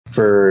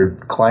For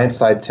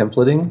client-side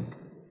templating,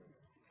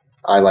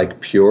 I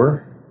like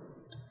Pure,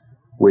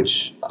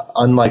 which,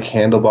 unlike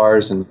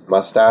Handlebars and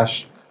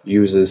Mustache,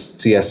 uses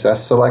CSS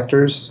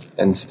selectors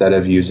instead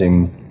of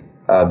using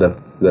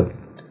the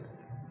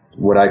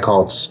what I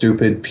call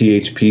stupid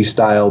PHP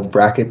style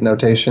bracket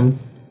notation.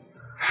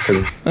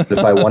 Because if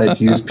I wanted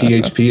to use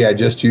PHP, I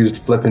just used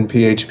flippin'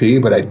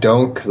 PHP, but I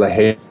don't because I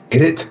hate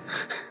it.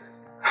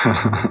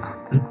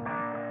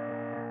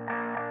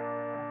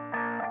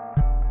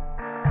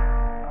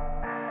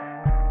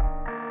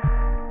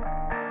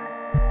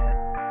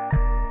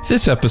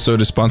 This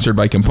episode is sponsored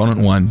by Component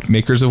One,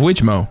 makers of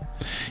Widgmo.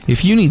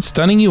 If you need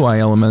stunning UI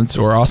elements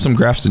or awesome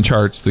graphs and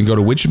charts, then go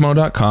to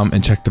widgmo.com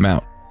and check them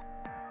out.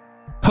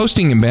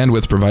 Hosting and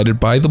bandwidth provided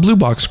by the Blue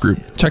Box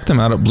Group. Check them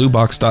out at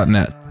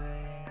bluebox.net.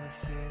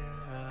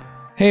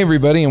 Hey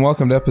everybody, and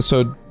welcome to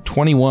episode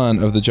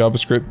 21 of the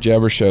JavaScript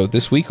Jabber Show.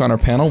 This week on our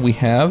panel we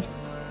have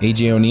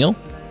AJ O'Neill.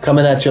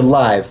 Coming at you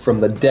live from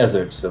the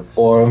deserts of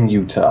Orem,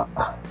 Utah.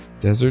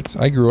 Deserts?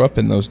 I grew up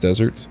in those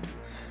deserts.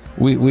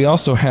 We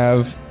also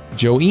have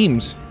Joe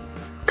Eames.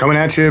 Coming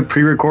at you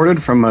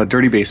pre-recorded from a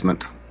dirty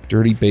basement.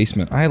 Dirty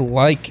basement. I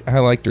like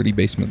dirty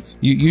basements.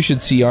 You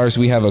should see ours.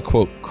 We have a,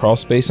 quote, crawl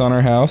space on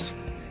our house,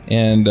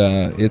 and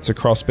it's a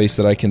crawl space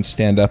that I can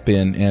stand up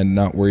in and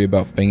not worry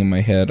about banging my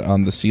head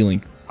on the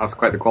ceiling. That's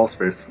quite the crawl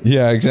space.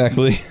 Yeah,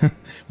 exactly.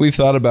 We've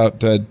thought about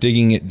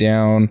digging it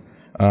down,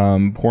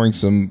 pouring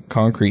some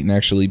concrete, and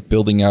actually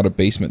building out a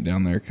basement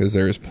down there, because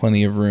there is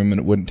plenty of room and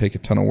it wouldn't take a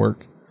ton of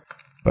work.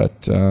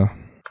 But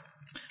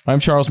I'm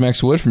Charles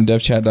Max Wood from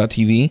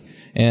devchat.tv,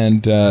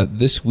 and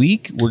this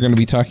week we're going to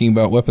be talking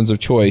about weapons of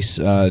choice,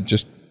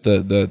 just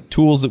the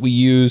tools that we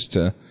use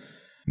to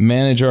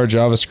manage our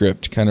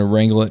JavaScript, kind of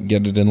wrangle it and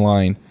get it in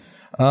line.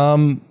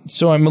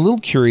 So I'm a little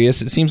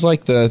curious. It seems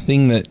like the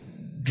thing that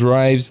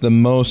drives the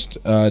most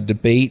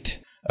debate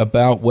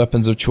about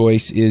weapons of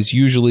choice is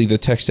usually the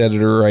text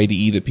editor or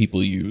IDE that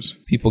people use.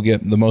 People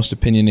get the most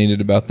opinionated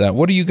about that.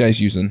 What are you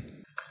guys using?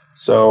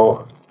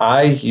 So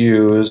I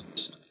use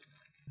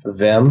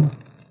Vim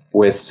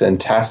with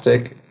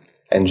Syntactic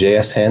and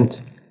JS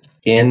Hint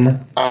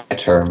in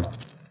iTerm.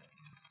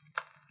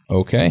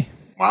 Okay.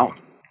 Wow.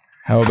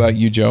 How about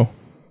you, Joe?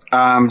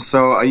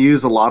 So I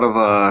use a lot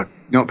of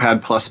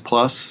Notepad++,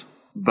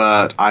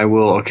 but I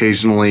will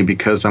occasionally,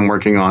 because I'm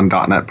working on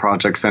 .NET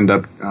projects, end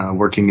up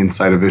working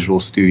inside of Visual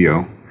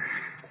Studio.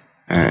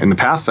 In the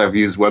past, I've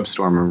used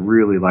WebStorm and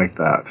really like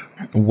that.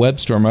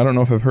 WebStorm, I don't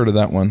know if I've heard of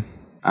that one.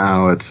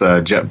 Oh, it's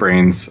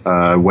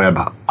JetBrains web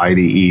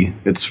IDE.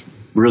 It's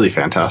really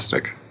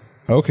fantastic.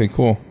 Okay,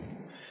 cool.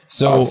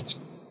 So,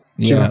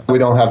 yeah, we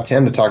don't have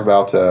Tim to talk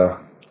about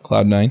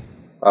Cloud9.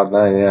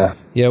 Cloud9, yeah.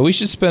 Yeah, we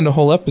should spend a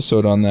whole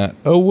episode on that.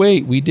 Oh,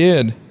 wait, we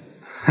did.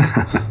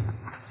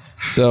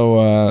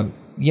 So,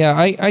 yeah,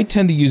 I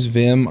tend to use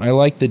Vim. I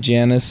like the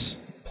Janus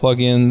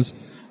plugins.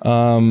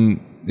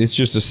 It's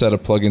just a set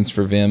of plugins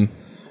for Vim.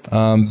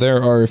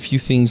 There are a few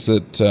things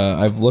that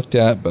I've looked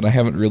at, but I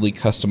haven't really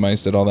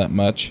customized it all that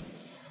much.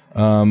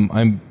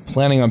 I'm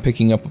planning on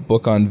picking up a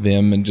book on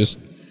Vim and just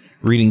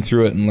reading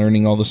through it and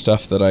learning all the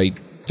stuff that I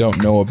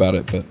don't know about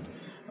it. But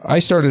I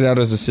started out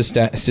as a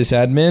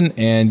sysadmin,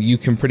 and you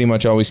can pretty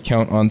much always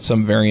count on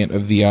some variant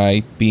of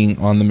VI being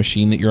on the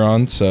machine that you're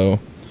on, so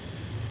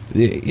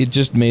it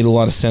just made a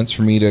lot of sense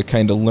for me to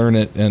kind of learn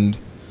it. And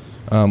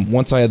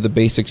once I had the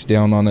basics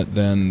down on it,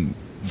 then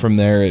from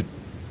there it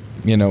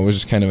was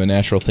just kind of a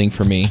natural thing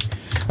for me.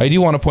 I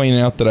do want to point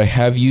out that I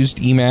have used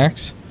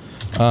Emacs,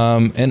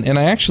 and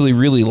I actually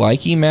really like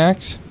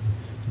Emacs,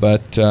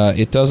 but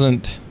it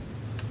doesn't...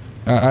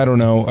 I don't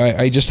know.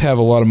 I just have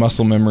a lot of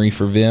muscle memory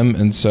for Vim,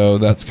 and so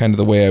that's kind of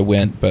the way I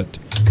went. But,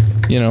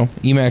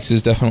 Emacs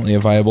is definitely a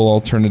viable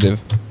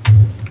alternative.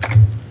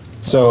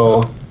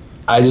 So,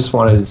 I just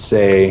wanted to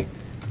say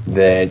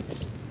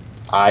that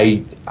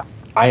I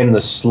am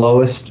the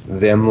slowest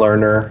Vim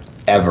learner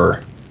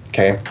ever.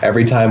 Okay?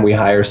 Every time we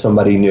hire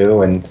somebody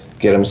new and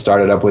get them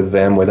started up with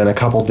Vim, within a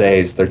couple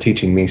days, they're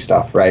teaching me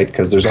stuff, right?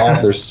 Because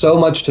there's so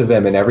much to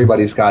Vim, and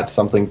everybody's got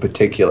something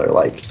particular,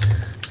 like...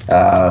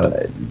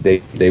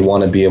 they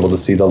want to be able to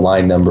see the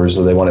line numbers,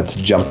 or they want it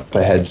to jump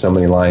ahead so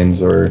many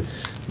lines, or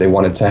they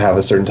want it to have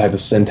a certain type of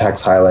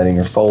syntax highlighting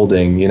or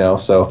folding,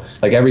 so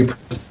like every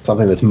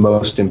something that's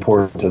most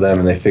important to them,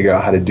 and they figure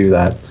out how to do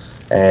that.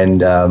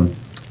 And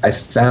I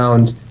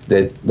found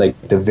that like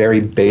the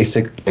very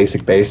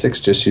basics,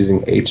 just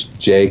using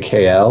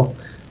HJKL,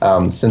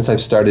 since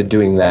I've started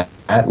doing that,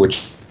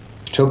 which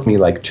took me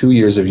like 2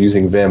 years of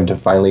using Vim to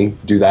finally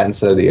do that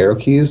instead of the arrow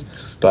keys,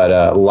 but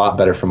a lot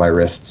better for my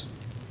wrists.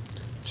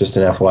 Just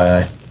an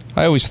FYI.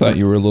 I always thought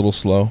you were a little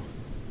slow.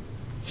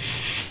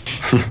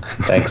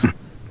 Thanks,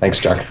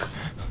 Chuck.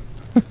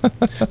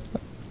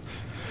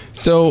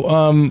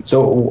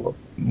 So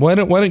why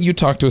don't you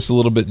talk to us a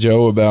little bit,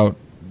 Joe, about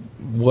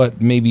what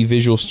maybe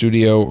Visual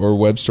Studio or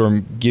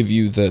WebStorm give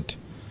you that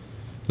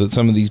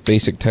some of these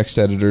basic text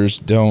editors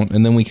don't,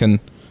 and then we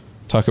can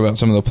talk about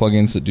some of the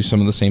plugins that do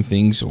some of the same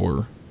things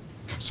or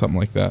something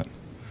like that.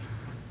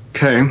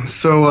 Okay,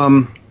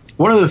 so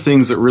One of the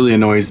things that really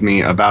annoys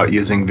me about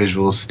using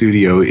Visual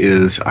Studio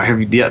is I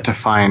have yet to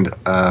find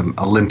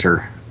a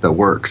linter that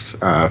works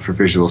for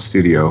Visual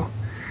Studio.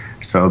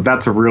 So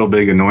that's a real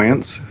big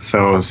annoyance.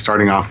 So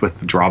starting off with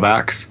the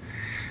drawbacks.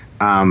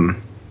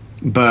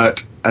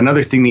 But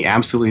another thing that you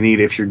absolutely need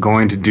if you're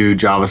going to do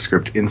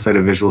JavaScript inside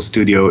of Visual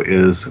Studio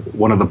is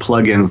one of the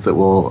plugins that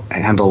will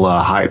handle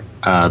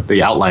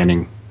the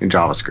outlining in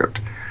JavaScript.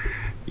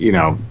 You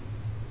know,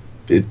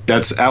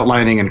 that's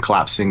outlining and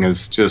collapsing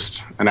is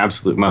just an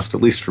absolute must,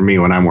 at least for me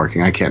when I'm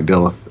working. I can't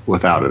deal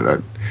without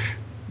it.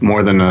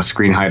 More than a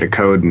screen height of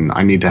code, and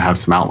I need to have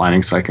some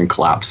outlining so I can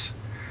collapse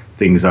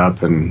things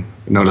up and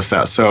notice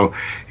that. So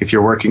if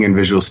you're working in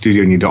Visual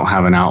Studio and you don't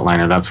have an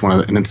outliner, that's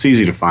and it's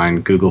easy to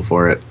find. Google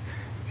for it.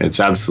 It's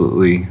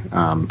absolutely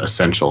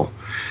essential.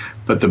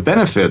 But the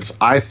benefits,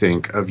 I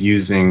think, of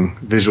using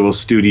Visual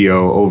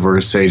Studio over,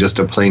 say, just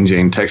a plain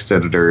Jane text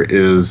editor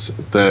is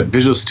that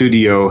Visual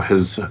Studio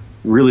has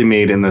really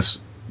made, in this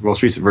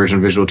most recent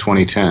version, Visual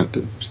Studio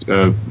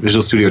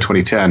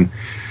 2010,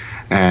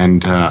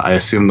 and I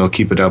assume they'll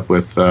keep it up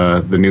with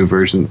the new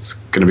version that's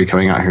going to be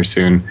coming out here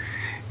soon,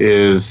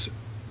 is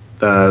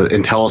the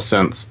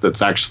IntelliSense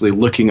that's actually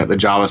looking at the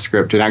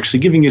JavaScript and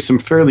actually giving you some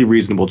fairly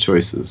reasonable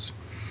choices.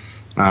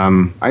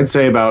 I'd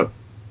say about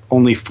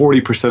only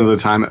 40% of the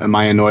time am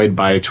I annoyed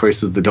by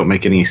choices that don't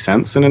make any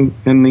sense in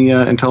the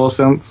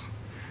IntelliSense.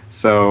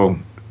 So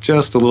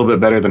just a little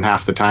bit better than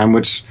half the time,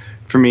 which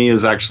for me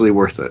is actually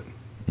worth it.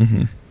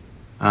 Mm-hmm.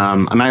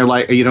 And I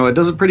like, it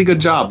does a pretty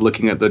good job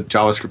looking at the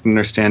JavaScript and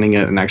understanding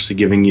it and actually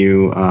giving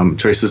you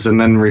choices. And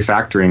then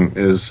refactoring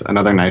is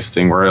another nice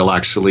thing where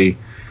you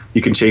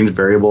can change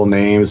variable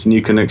names and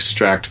you can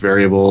extract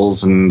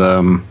variables, and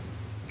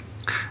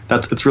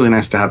it's really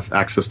nice to have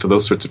access to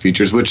those sorts of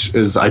features, which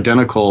is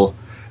identical.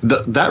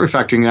 That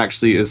refactoring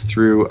actually is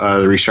through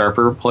the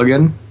ReSharper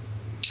plugin.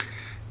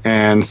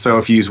 And so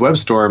if you use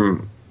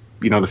WebStorm,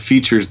 the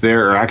features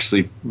there are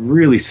actually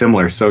really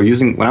similar. So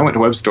when I went to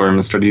WebStorm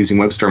and started using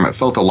WebStorm, it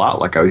felt a lot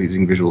like I was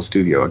using Visual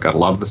Studio. I got a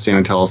lot of the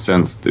same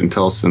IntelliSense. The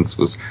IntelliSense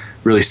was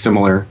really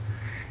similar,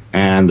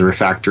 and the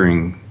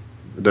refactoring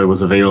that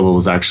was available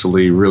was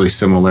actually really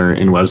similar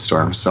in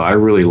WebStorm. So I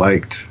really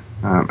liked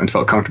and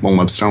felt comfortable in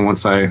WebStorm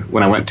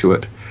when I went to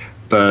it.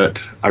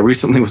 But I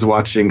recently was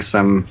watching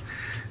some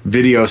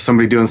video of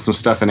somebody doing some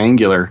stuff in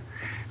Angular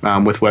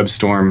with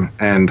WebStorm,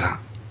 and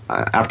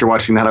after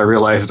watching that, I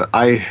realized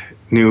I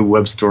knew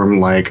WebStorm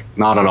like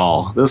not at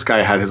all. This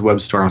guy had his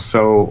WebStorm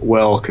so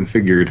well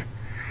configured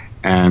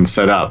and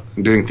set up,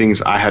 doing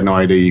things I had no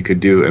idea you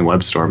could do in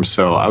WebStorm.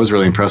 So I was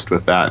really impressed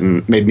with that,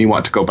 and made me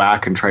want to go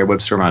back and try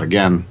WebStorm out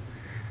again.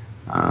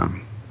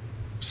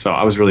 So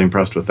I was really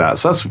impressed with that.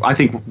 So I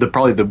think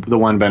probably the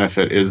one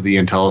benefit is the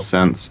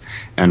IntelliSense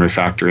and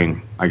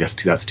refactoring. I guess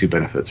that's two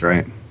benefits,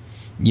 right?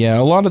 Yeah,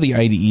 a lot of the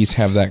IDEs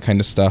have that kind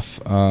of stuff.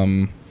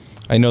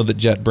 I know that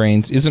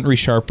JetBrains isn't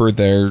ReSharper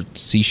their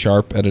C#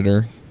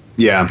 editor.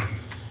 Yeah.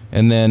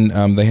 And then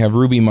they have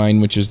RubyMine,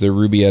 which is their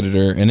Ruby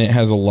editor, and it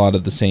has a lot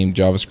of the same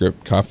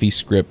JavaScript,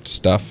 CoffeeScript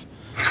stuff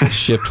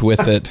shipped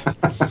with it.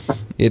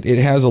 It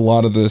has a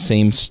lot of the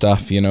same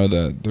stuff,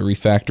 the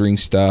refactoring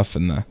stuff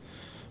and the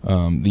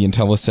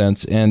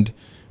IntelliSense. And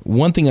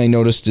one thing I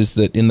noticed is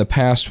that in the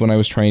past when I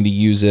was trying to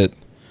use it,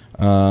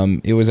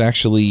 it was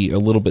actually a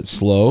little bit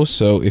slow.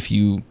 So if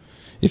you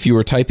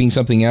were typing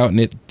something out and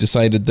it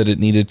decided that it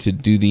needed to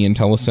do the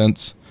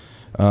IntelliSense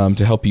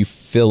to help you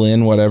fill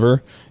in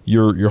whatever,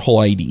 your whole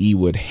IDE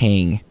would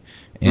hang,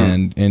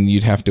 and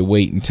you'd have to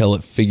wait until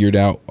it figured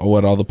out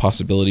what all the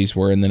possibilities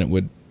were, and then it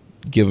would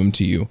give them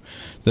to you.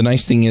 The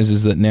nice thing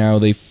is that now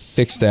they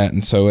fixed that,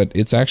 and so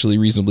it's actually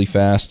reasonably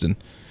fast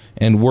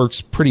and works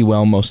pretty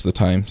well most of the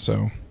time.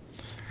 So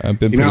I've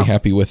been pretty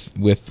happy with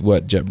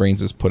what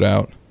JetBrains has put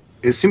out.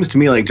 It seems to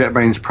me like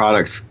JetBrains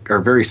products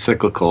are very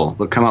cyclical.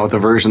 They'll come out with a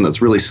version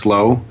that's really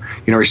slow.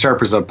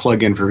 ReSharper's a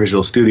plugin for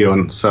Visual Studio,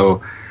 and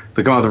so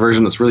they'll come out with a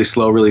version that's really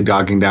slow, really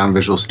dogging down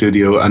Visual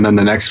Studio, and then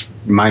the next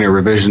minor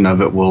revision of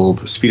it will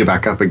speed it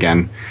back up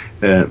again.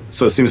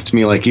 So it seems to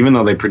me like even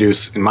though they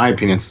produce, in my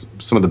opinion,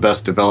 some of the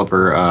best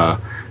developer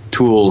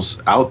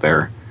tools out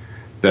there,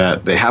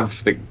 that they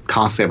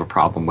constantly have a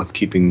problem with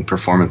keeping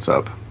performance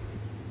up.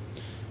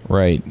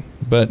 Right.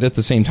 But at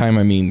the same time,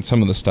 I mean,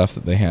 some of the stuff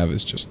that they have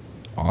is just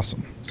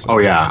awesome. So. Oh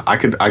yeah,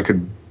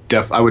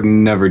 I would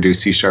never do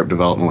C#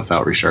 development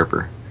without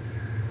ReSharper.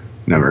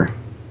 Never.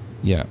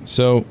 Yeah.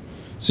 So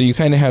you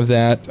kind of have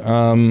that.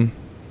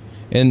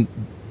 And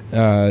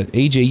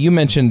AJ, you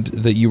mentioned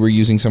that you were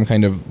using some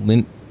kind of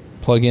lint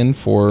plugin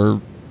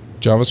for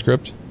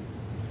JavaScript.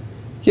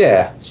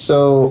 Yeah.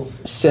 So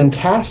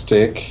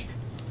Syntastic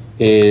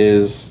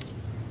is,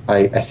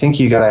 I think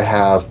you gotta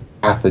have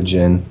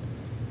Pathogen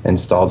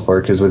installed for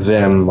it, because with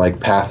Vim, like,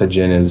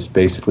 Pathogen is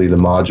basically the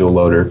module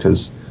loader,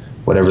 because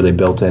whatever they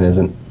built in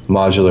isn't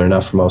modular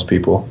enough for most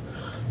people.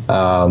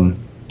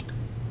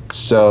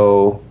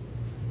 So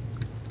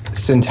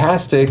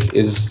Syntastic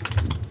is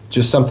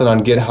just something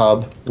on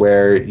GitHub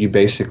where you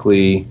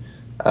basically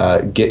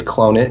git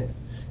clone it,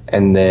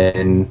 and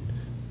then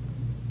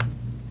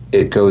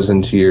it goes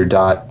into your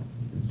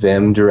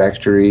Vim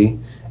directory,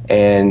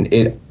 and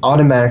it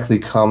automatically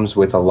comes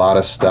with a lot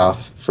of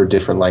stuff for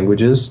different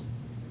languages.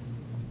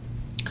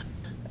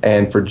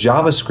 And for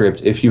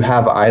JavaScript, if you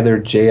have either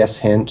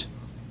JSHint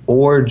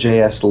or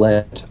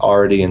JSLint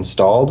already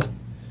installed,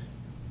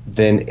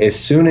 then as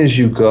soon as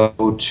you go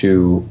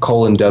to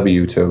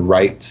 :W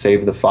to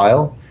save the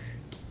file,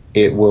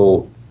 it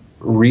will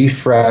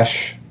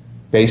refresh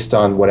based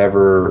on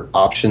whatever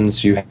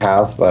options you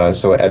have.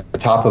 So at the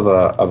top of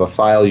a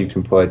file, you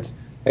can put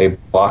a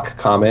block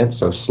comment,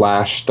 so /*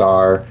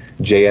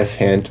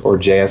 JSHint or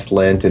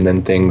JSLint, and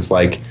then things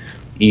like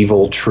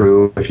evil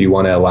true if you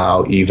want to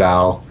allow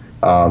eval,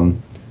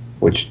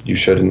 which you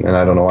shouldn't, and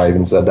I don't know why I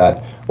even said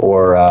that,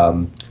 or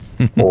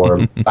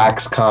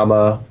lax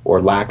comma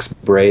or lax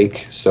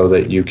break, so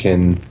that you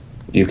can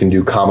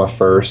do comma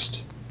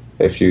first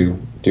if you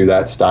do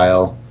that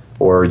style,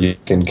 or you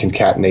can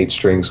concatenate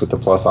strings with the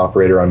plus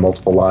operator on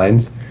multiple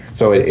lines.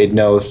 So it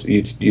knows,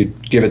 you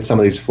give it some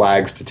of these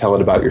flags to tell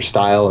it about your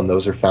style, and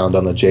those are found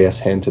on the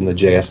JSHint and the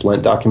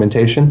JSLint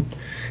documentation.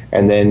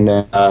 And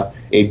then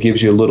it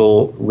gives you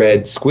little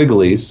red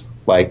squigglies,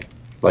 like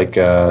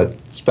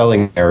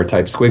spelling error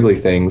type squiggly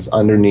things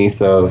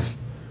underneath of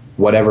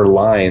whatever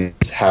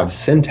lines have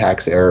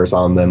syntax errors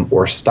on them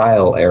or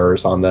style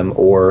errors on them,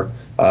 or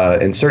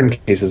in certain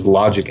cases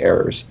logic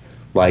errors,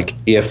 like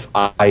if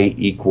I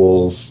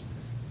equals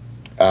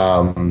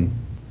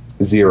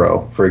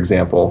 0, for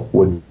example,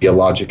 would be a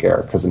logic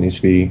error because it needs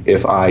to be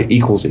if I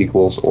equals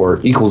or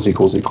equals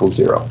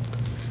 0.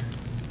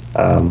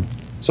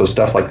 So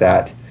stuff like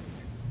that.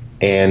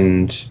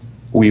 And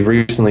we've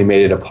recently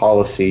made it a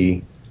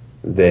policy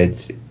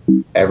that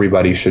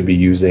everybody should be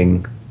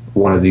using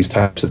one of these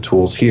types of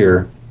tools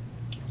here,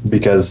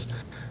 because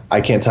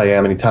I can't tell you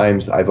how many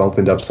times I've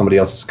opened up somebody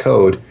else's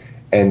code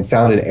and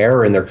found an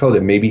error in their code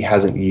that maybe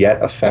hasn't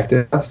yet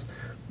affected us,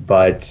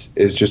 but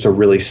is just a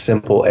really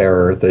simple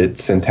error that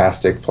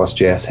Syntactic plus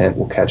JSHint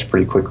will catch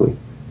pretty quickly.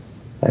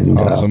 And,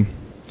 awesome.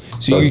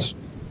 So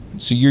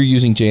you're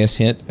using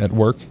JSHint at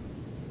work?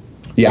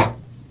 Yeah.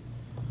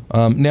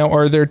 Now,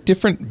 are there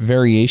different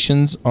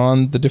variations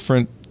on the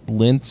different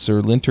lints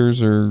or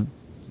linters or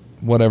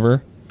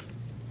whatever?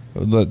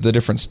 The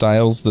different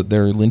styles that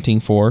they're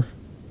linting for?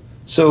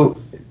 So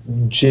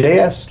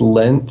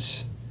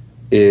JSLint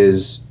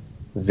is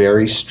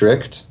very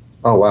strict.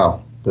 Oh,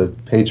 wow. The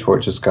page for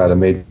it just got a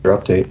major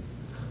update.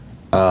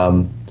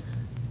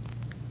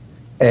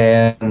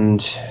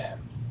 And,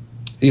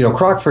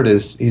 Crockford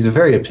he's a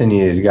very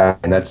opinionated guy,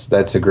 and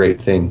that's a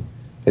great thing.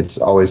 It's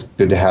always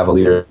good to have a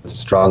leader, a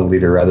strong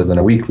leader rather than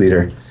a weak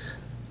leader.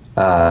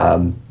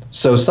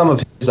 So some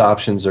of his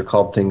options are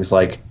called things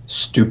like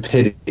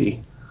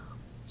stupidity.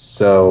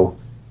 So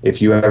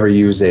if you ever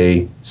use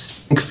a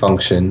sync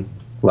function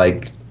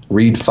like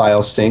read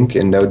file sync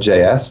in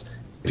Node.js,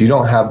 if you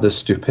don't have the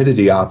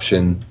stupidity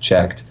option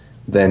checked,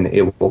 then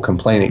it will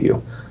complain at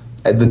you.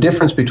 The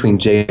difference between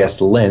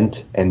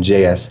JSLint and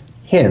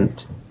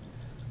JSHint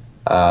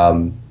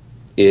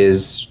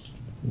is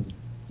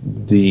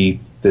the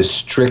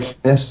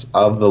strictness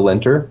of the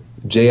linter.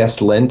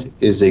 JSLint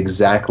is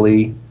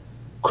exactly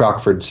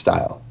Crockford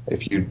style.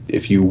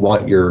 If you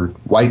want your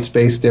white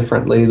space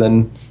differently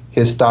than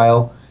his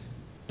style,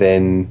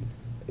 then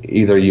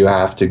either you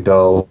have to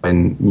go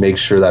and make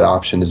sure that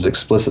option is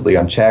explicitly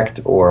unchecked,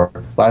 or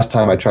last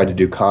time I tried to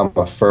do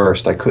comma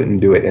first, I couldn't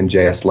do it in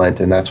JSLint,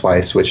 and that's why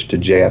I switched to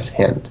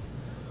JSHint.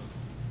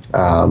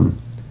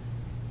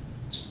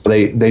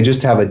 They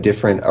just have a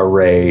different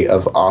array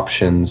of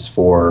options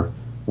for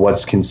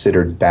what's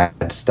considered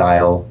bad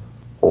style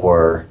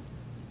or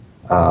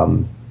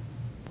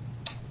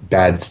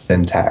bad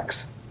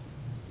syntax.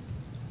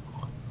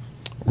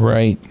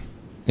 Right.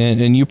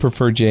 And you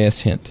prefer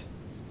JSHint?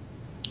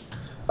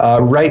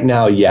 Right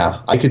now,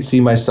 yeah. I could see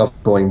myself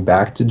going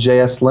back to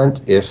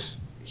JSLint if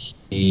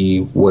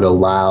he would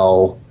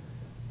allow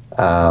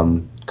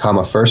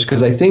comma first,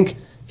 because I think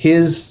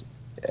the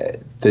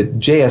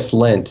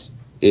JSLint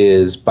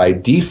is by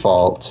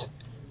default,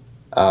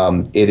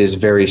 it is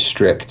very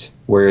strict,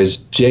 whereas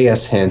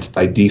JSHint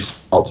by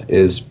default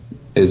is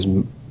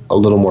a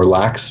little more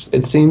lax,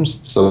 it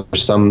seems. So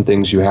there's some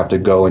things you have to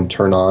go and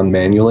turn on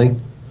manually.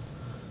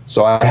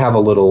 So I have a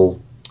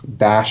little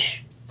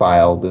bash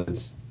file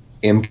that's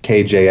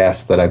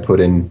mkjs that I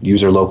put in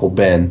user local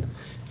bin,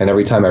 and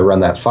every time I run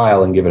that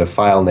file and give it a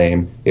file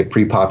name, it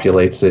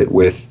pre-populates it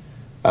with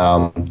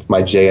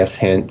my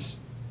JSHint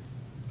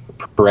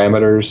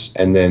parameters,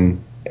 and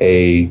then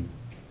a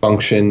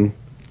function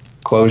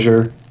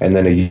closure, and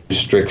then a use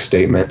strict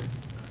statement,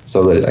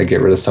 so that I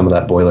get rid of some of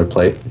that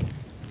boilerplate.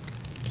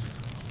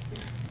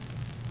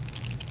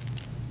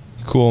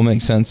 Cool,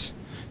 makes sense.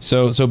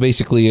 So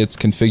basically it's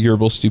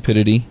configurable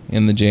stupidity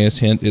in the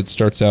JSHint. It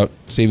starts out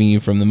saving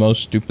you from the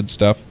most stupid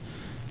stuff,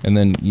 and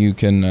then you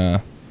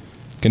can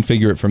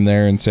configure it from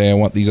there and say, I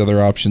want these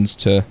other options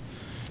to,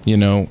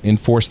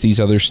 enforce these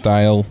other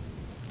style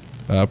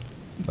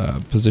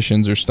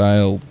positions or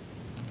style,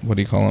 what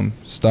do you call them?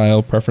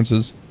 Style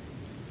preferences?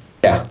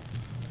 Yeah.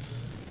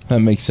 That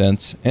makes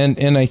sense.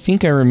 And I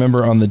think I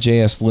remember on the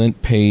JS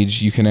lint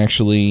page, you can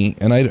actually,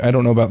 and I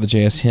don't know about the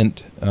JS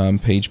hint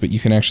page, but you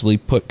can actually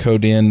put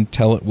code in,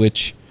 tell it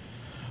which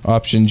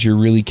options you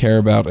really care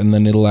about, and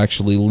then it'll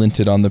actually lint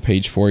it on the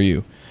page for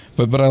you.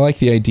 But I like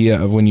the idea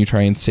of when you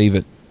try and save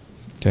it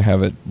to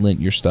have it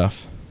lint your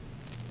stuff.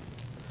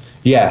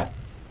 Yeah.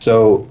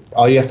 So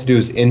all you have to do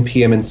is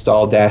npm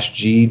install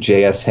 -g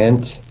JS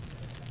hint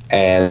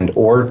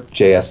or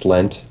JS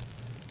lint,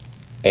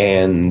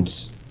 and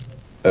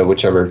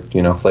whichever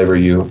flavor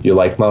you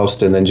like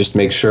most, and then just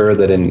make sure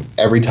that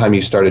every time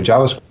you start a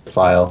JavaScript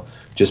file,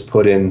 just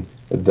put in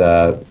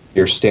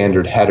your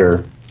standard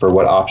header for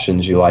what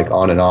options you like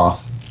on and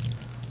off.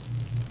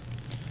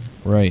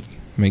 Right,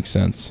 makes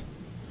sense.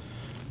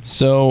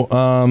 So,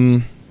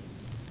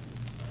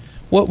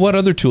 what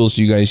other tools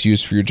do you guys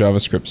use for your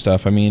JavaScript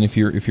stuff? I mean, if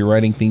you're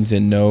writing things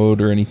in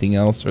Node or anything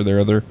else, are there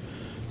other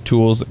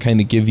tools that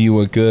kind of give you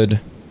a good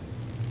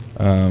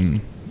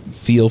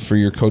feel for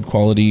your code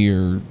quality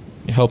or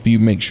help you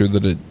make sure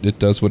that it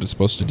does what it's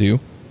supposed to do?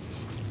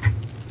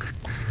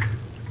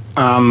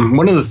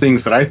 One of the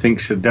things that I think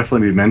should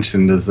definitely be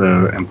mentioned as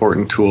an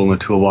important tool in the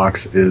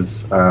toolbox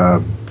is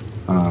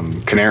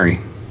Canary.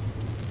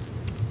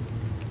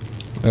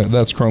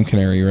 That's Chrome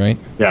Canary, right?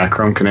 Yeah,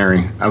 Chrome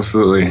Canary,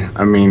 absolutely.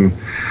 I mean,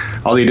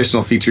 all the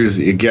additional features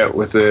that you get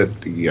with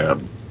it, the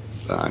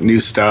new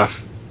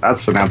stuff,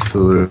 that's an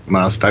absolute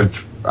must.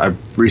 I've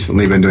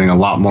recently been doing a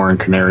lot more in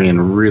Canary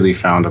and really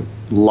found a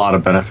lot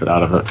of benefit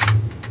out of it.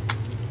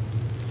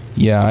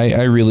 Yeah,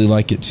 I really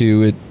like it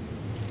too.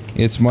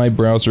 It's my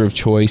browser of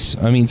choice.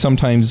 I mean,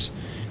 sometimes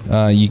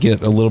you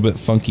get a little bit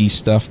funky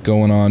stuff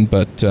going on,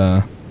 but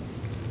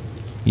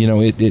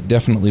it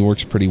definitely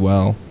works pretty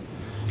well.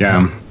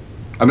 Yeah.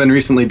 I've been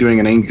recently doing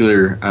an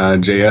Angular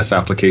JS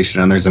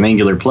application, and there's an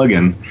Angular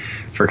plugin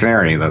for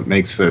Canary that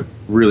makes it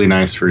really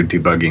nice for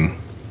debugging.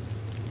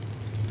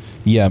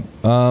 Yeah.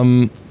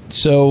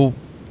 So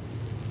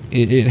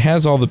it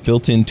has all the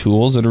built-in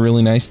tools that are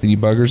really nice, the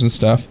debuggers and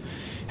stuff.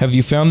 Have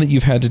you found that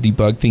you've had to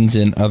debug things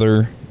in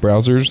other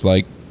browsers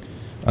like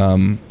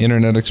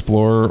Internet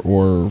Explorer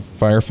or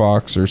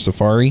Firefox or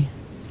Safari?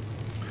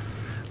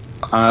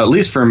 At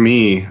least for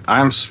me,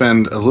 I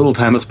spend as little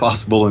time as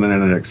possible in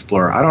Internet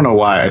Explorer. I don't know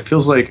why. It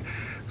feels like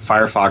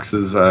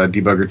Firefox's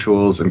debugger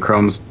tools and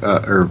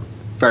or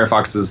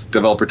Firefox's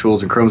developer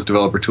tools and Chrome's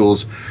developer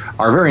tools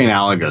are very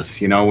analogous.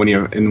 When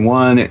you're in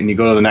one and you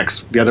go to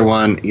the other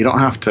one, you don't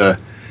have to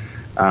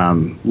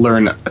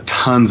learn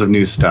tons of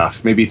new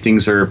stuff. Maybe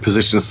things are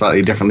positioned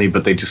slightly differently,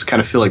 but they just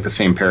kind of feel like the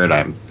same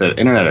paradigm. But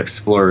Internet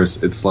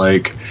Explorers, it's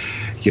like,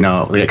 kind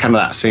of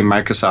that same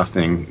Microsoft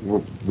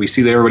thing. We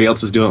see that everybody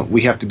else is doing it.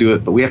 We have to do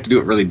it, but we have to do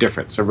it really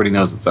different so everybody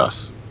knows it's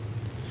us.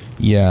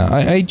 Yeah,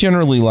 I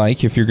generally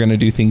like, if you're going to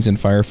do things in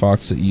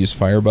Firefox, that you use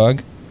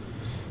Firebug.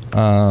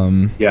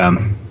 Yeah.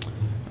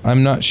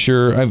 I'm not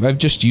sure. I've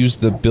just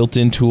used the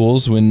built-in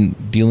tools when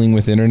dealing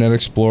with Internet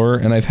Explorer,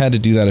 and I've had to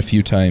do that a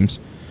few times.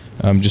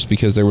 Just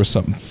because there was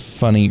something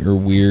funny or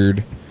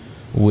weird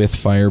with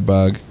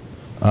Firebug.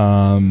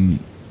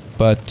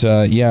 But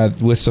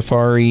with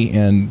Safari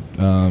and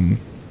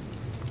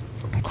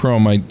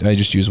Chrome, I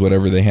just use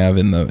whatever they have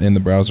in the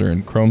browser,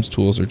 and Chrome's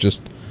tools are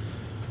just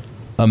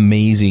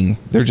amazing.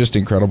 They're just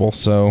incredible.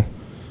 So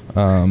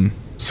do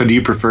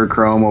you prefer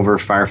Chrome over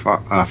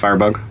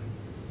Firebug?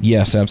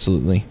 Yes,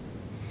 absolutely.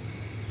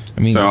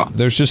 I mean,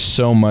 there's just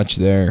so much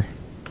there.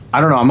 I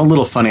don't know. I'm a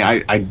little funny.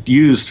 I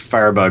used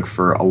Firebug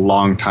for a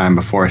long time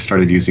before I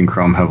started using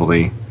Chrome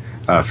heavily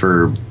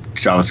for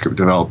JavaScript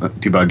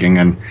debugging,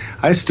 and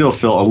I still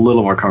feel a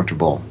little more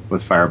comfortable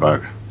with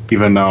Firebug,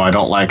 even though I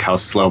don't like how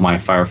slow my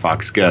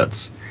Firefox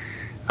gets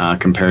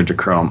compared to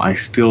Chrome. I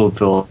still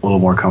feel a little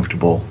more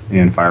comfortable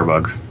in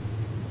Firebug.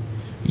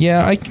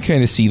 Yeah, I can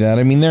kind of see that.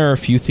 I mean, there are a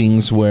few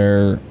things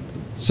where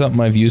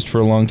something I've used for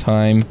a long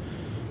time,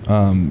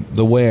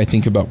 the way I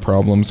think about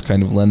problems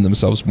kind of lend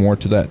themselves more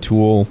to that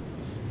tool.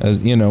 As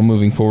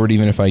moving forward,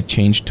 even if I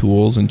change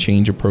tools and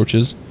change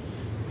approaches.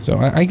 So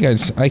I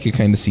guess I could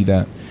kind of see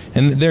that.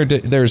 And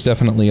there's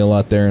definitely a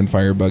lot there in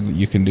Firebug that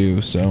you can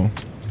do. So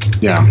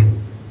yeah.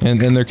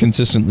 And they're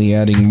consistently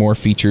adding more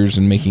features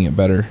and making it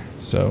better.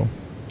 So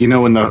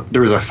when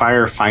there was a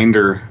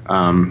Firefinder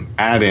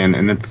add-in,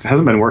 and it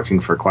hasn't been working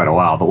for quite a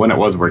while, but when it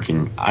was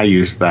working, I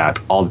used that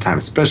all the time,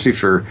 especially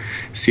for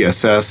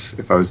CSS,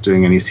 if I was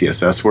doing any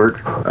CSS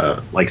work,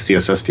 like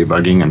CSS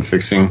debugging and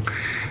fixing.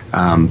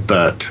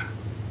 But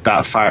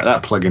that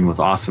plugin was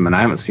awesome, and I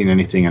haven't seen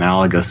anything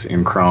analogous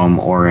in Chrome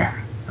or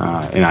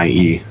in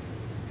IE.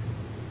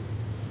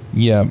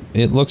 Yeah,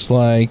 it looks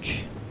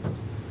like,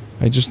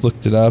 I just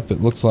looked it up.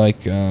 It looks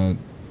like it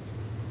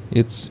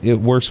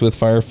works with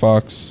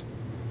Firefox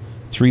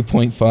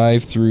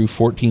 3.5 through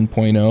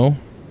 14.0.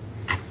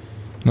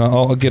 Now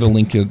I'll get a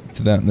link to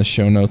that in the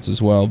show notes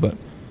as well. But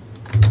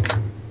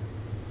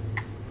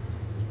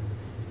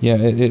yeah,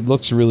 it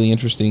looks really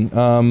interesting.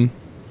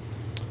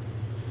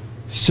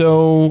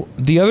 So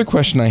the other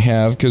question I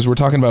have, because we're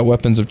talking about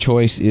weapons of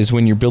choice, is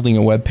when you're building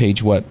a web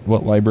page, what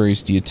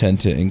libraries do you tend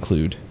to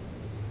include?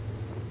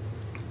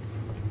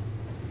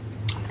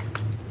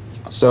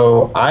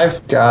 So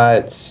I've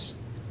got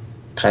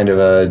kind of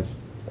a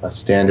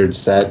standard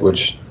set,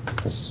 which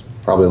is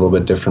probably a little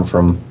bit different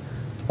from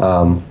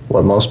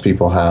what most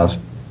people have.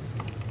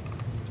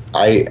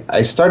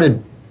 I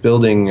started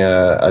building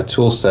a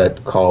tool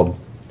set called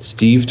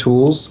Steve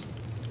Tools,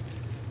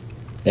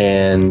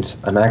 and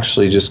I'm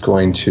actually just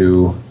going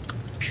to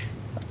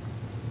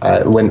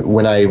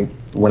when I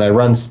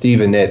run Steve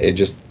init, it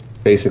just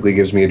basically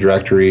gives me a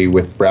directory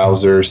with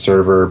browser,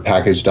 server,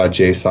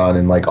 package.json,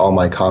 and like all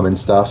my common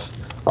stuff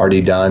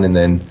already done, and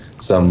then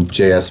some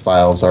JS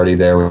files already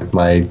there with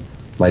my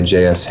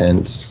JS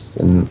hints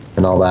and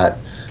all that.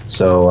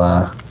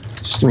 So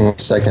just give me a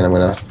second.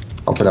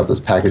 I'll put up this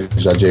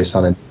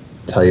package.json and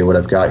tell you what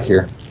I've got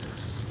here.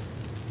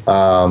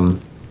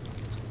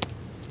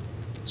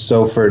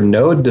 So for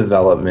node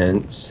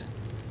development,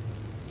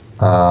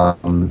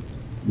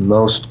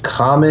 most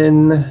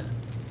common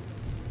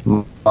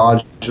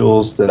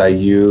modules that I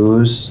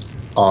use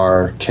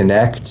are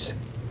Connect,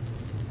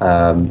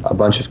 a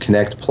bunch of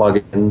Connect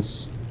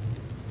plugins,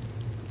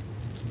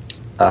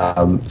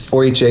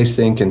 for each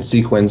async and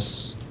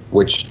sequence,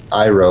 which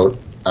I wrote.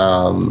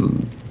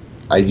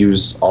 I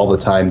use all the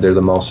time. They're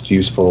the most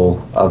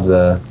useful of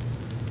the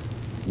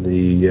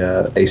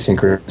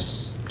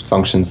asynchronous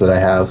functions that I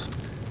have.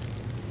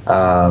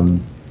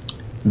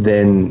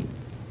 Then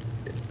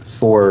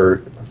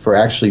for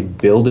actually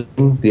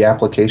building the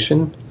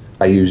application,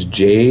 I use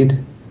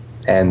Jade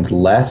and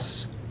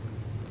less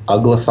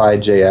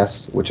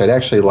Uglify.js, which I'd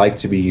actually like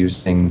to be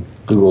using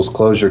Google's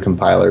Clojure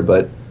compiler,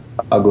 but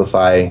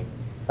Uglify,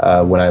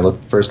 when I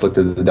first looked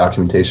at the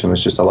documentation,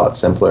 was just a lot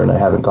simpler, and I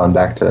haven't gone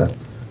back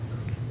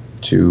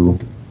to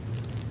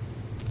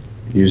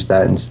use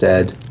that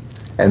instead.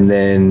 And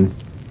then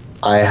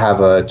I have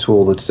a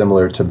tool that's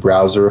similar to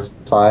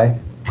Browserify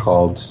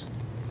called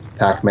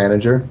Pack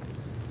Manager,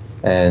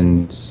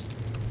 and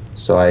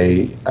so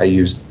I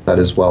use that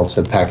as well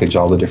to package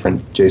all the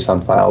different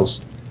JSON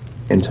files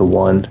into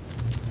one.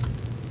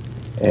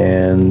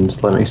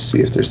 And let me see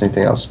if there's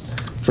anything else.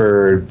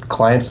 For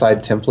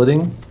client-side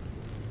templating,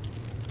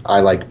 I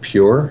like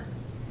Pure,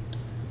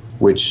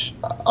 which,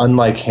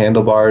 unlike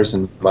Handlebars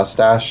and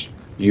Mustache,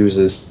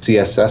 uses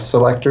CSS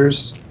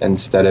selectors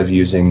instead of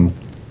using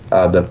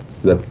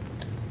the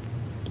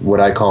what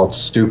I call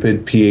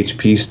stupid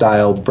PHP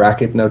style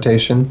bracket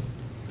notation.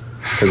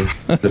 Because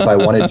if I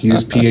wanted to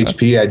use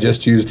PHP, I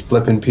just used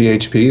flippin'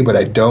 PHP, but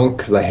I don't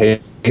because I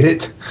hate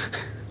it.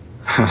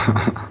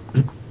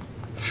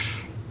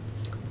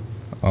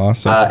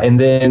 Awesome. And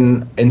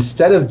then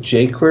instead of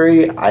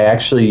jQuery, I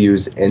actually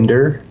use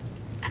Ender,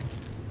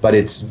 but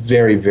it's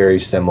very, very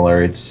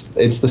similar. It's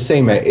the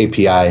same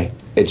API.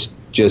 It's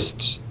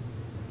just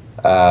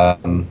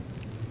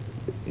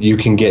you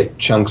can get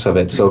chunks of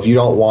it. So if you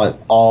don't want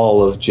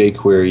all of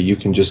jQuery, you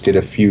can just get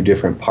a few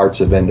different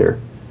parts of Ender.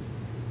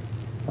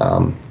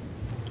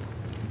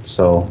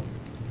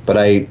 But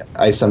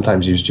I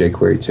sometimes use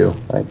jQuery too.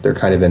 They're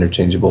kind of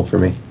interchangeable for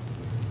me.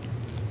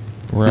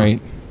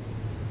 Right.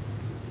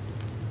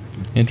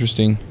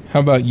 Interesting. How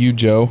about you,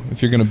 Joe?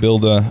 If you're going to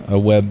build a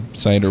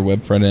website or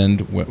web front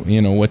end,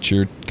 what's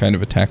your kind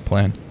of attack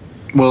plan?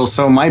 Well,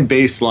 so my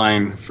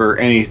baseline for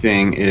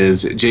anything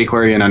is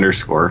jQuery and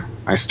underscore.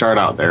 I start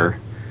out there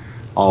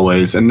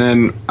always, and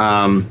then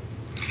I'm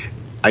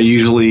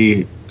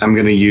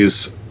going to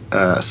use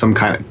some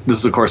kind of, this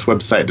is of course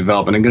website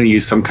development, I'm going to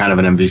use some kind of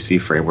an MVC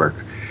framework.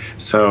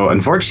 So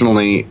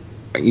unfortunately,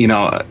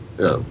 I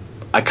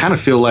kind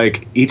of feel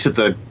like each of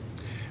the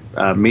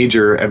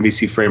major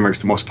MVC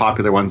frameworks, the most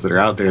popular ones that are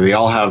out there, they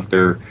all have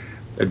their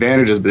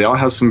advantages, but they all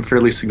have some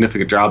fairly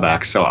significant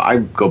drawbacks. So I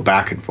go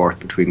back and forth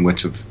between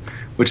which of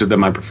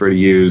them I prefer to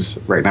use.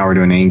 Right now we're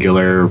doing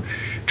Angular.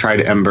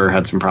 Tried Ember,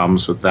 had some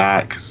problems with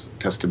that because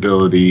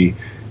testability.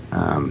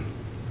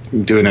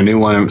 Doing a new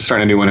one,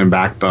 starting a new one in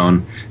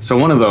Backbone. So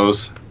one of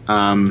those,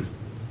 and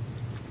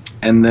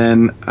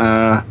then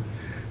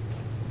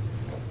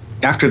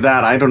after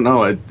that, I don't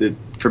know.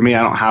 For me,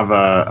 I don't have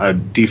a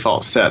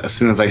default set. As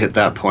soon as I hit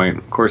that point,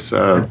 of course,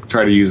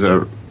 try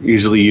to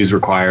usually use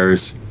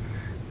requires,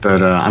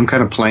 but I'm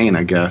kind of plain,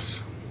 I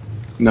guess.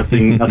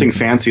 Nothing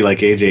fancy like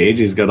AJ.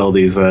 AJ's got all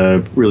these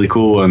really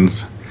cool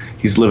ones.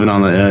 He's living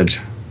on the edge.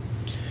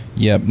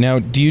 Yep. Now,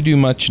 do you do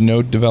much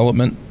node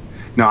development?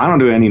 No, I don't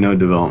do any node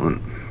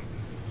development.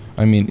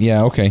 I mean,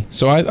 yeah, okay.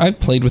 So I've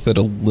played with it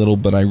a little,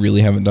 but I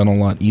really haven't done a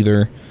lot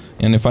either.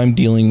 And if I'm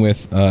dealing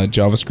with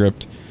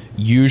JavaScript,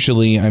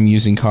 usually I'm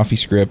using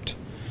CoffeeScript,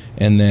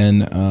 and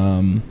then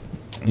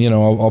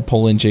I'll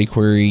pull in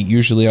jQuery.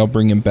 Usually I'll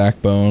bring in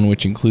Backbone,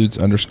 which includes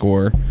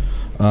underscore,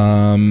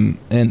 and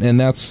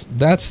that's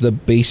the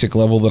basic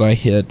level that I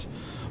hit.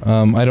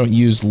 I don't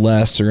use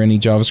less or any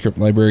JavaScript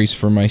libraries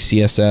for my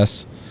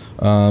CSS.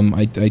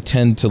 I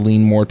tend to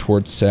lean more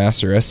towards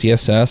Sass or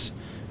SCSS.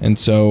 And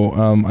so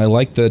I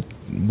like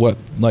what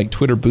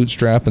Twitter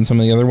Bootstrap and some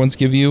of the other ones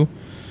give you,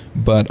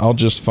 but I'll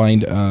just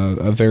find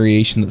a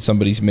variation that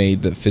somebody's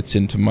made that fits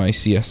into my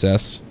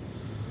CSS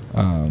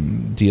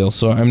deal.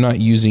 So I'm not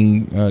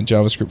using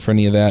JavaScript for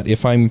any of that.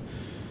 If I'm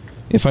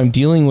if I'm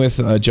dealing with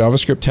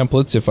JavaScript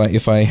templates,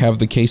 if I have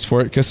the case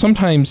for it, because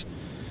sometimes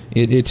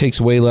it takes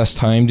way less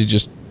time to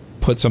just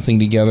put something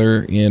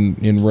together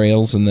in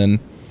Rails and then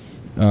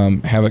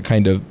have it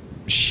kind of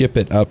ship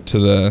it up to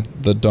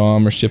the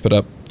DOM or ship it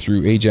up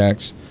through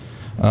Ajax.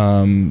 So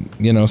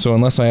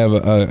unless I have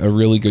a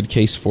really good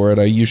case for it,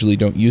 I usually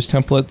don't use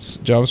templates,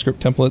 JavaScript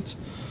templates.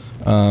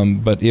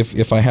 But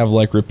if I have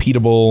like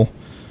repeatable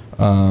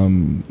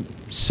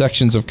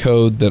sections of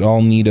code that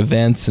all need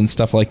events and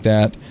stuff like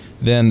that,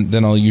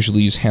 then I'll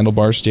usually use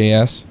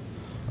handlebars.js,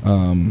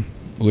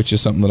 which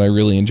is something that I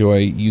really enjoy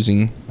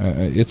using.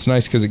 It's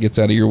nice because it gets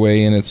out of your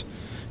way, and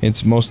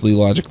it's mostly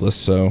logicless.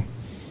 So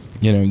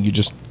you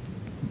just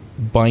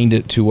bind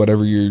it to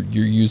whatever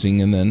you're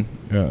using, and then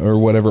or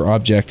whatever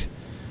object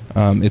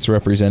it's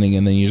representing,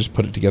 and then you just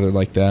put it together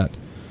like that.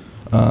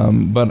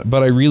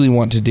 But I really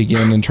want to dig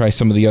in and try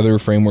some of the other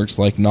frameworks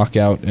like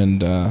Knockout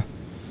and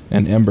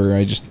Ember.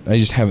 I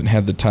just haven't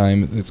had the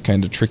time. It's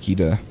kind of tricky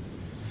to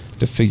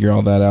figure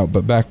all that out.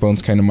 But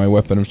Backbone's kind of my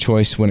weapon of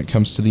choice when it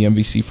comes to the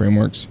MVC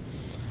frameworks.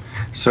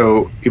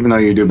 So even though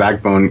you do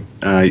Backbone,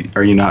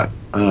 are you not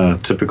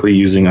typically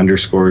using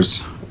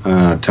underscores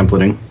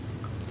templating?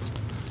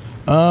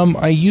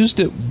 I used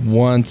it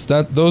once.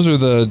 Those are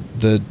the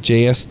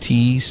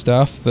JST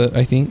stuff that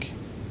I think.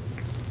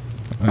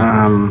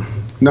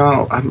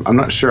 No, I'm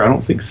not sure. I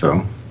don't think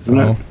so. Isn't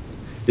it?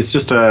 It's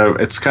just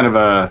it's kind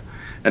of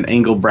an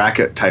angle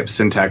bracket type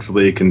syntax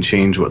where you can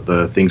change what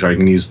the things are. You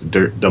can use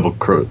the double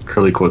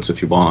curly quotes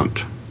if you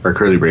want, or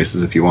curly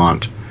braces if you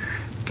want.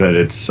 But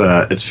it's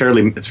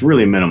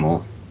really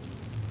minimal.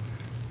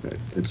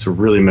 It's a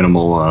really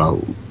minimal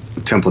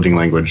templating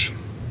language.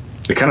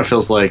 It kind of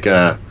feels like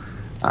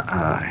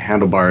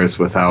handlebars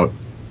without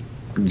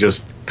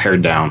just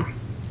pared down.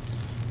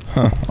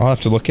 Huh. I'll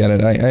have to look at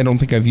it. I don't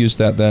think I've used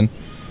that then.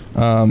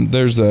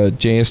 There's a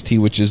JST,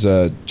 which is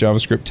a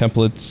JavaScript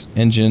templates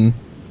engine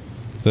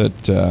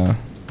that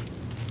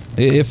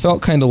it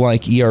felt kind of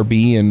like ERB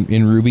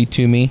in Ruby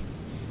to me,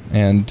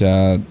 and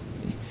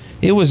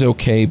it was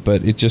okay,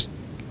 but it just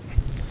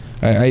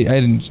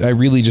I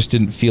really just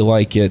didn't feel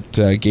like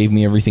it gave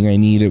me everything I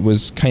need. It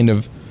was kind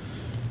of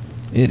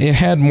it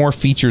had more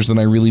features than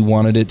I really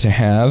wanted it to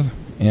have,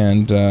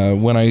 and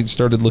when I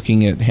started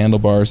looking at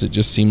handlebars, it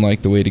just seemed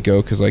like the way to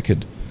go because I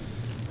could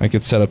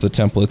set up the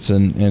templates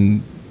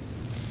and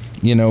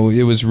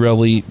it was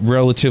really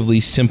relatively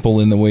simple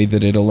in the way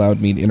that it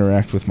allowed me to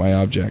interact with my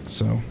objects.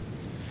 So,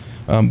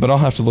 but I'll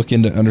have to look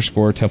into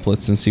underscore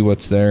templates and see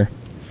what's there.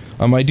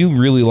 I do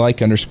really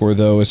like underscore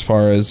though, as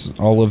far as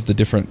all of the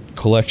different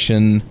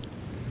collection.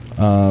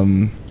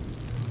 What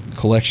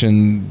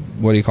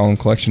do you call them?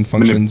 Collection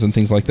functions and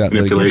things like that.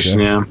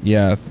 Manipulation,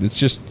 yeah.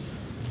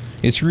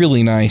 It's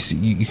really nice.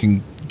 You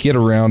can get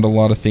around a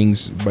lot of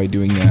things by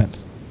doing that.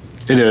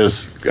 It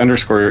is.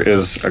 Underscore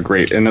is a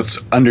great, and it's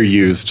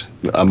underused.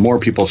 More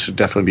people should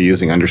definitely be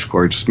using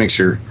underscore. It just makes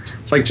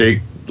it's like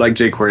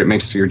jQuery. It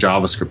makes your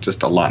JavaScript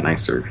just a lot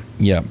nicer.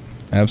 Yeah,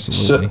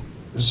 absolutely.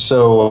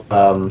 So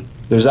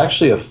there's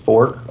actually a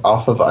fork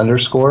off of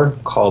underscore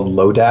called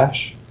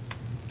Lodash,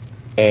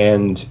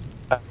 and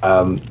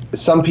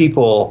some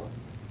people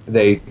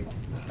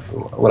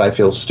what I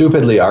feel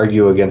stupidly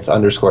argue against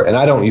underscore, and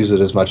I don't use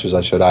it as much as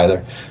I should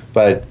either,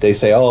 but they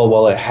say, oh,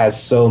 well, it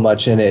has so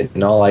much in it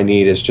and all I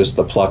need is just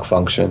the pluck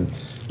function,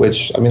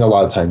 which, I mean, a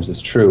lot of times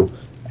is true.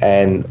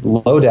 And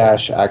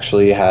Lodash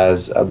actually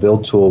has a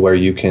build tool where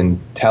you can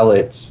tell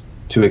it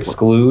to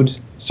exclude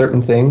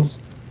certain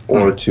things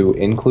or to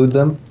include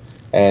them,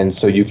 and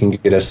so you can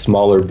get a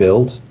smaller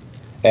build.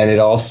 And it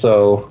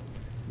also,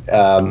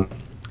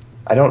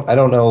 I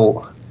don't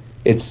know,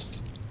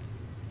 it's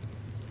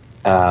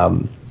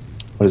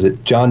what is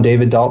it? John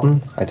David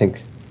Dalton? I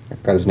think I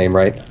got his name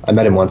right. I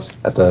met him once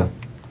at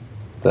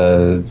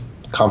the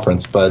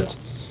conference, but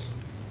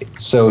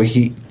so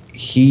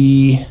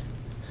he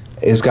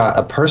has got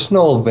a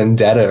personal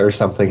vendetta or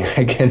something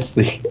against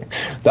the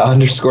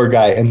underscore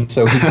guy, and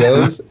so he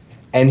goes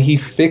and he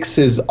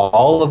fixes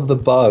all of the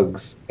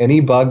bugs. Any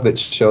bug that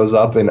shows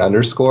up in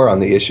underscore on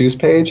the issues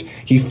page,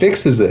 he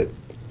fixes it,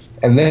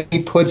 and then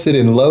he puts it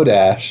in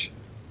Lodash,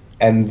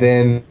 and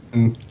then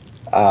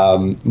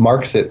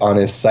marks it on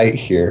his site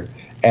here.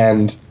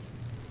 And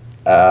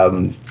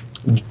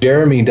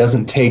Jeremy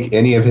doesn't take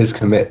any of his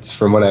commits,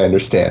 from what I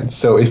understand.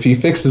 So if he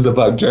fixes a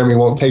bug, Jeremy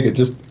won't take it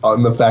just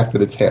on the fact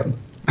that it's him.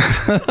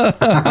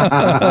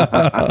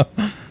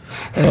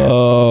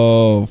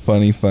 Oh,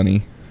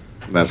 funny.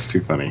 That's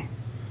too funny.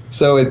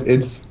 So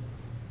it's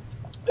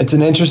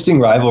an interesting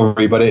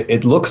rivalry, but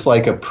it looks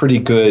like a pretty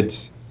good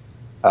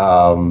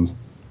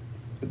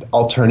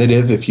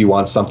alternative if you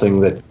want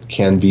something that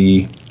can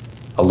be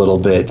a little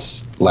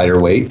bit lighter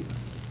weight.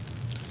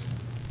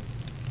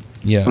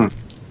 Yeah.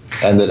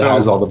 And that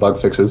has all the bug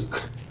fixes.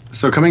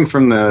 So coming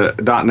from the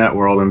 .NET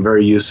world, I'm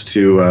very used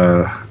to,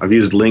 I've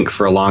used LINQ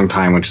for a long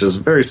time, which is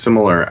very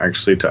similar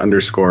actually to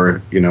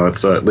underscore.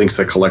 It's LINQ's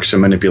a collection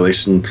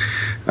manipulation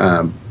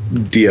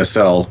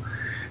DSL,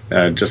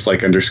 just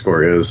like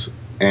underscore is.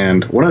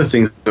 And one of the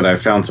things that I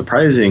found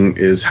surprising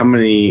is how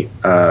many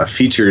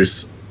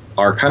features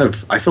are kind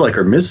of, I feel like,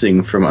 are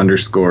missing from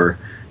underscore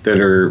that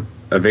are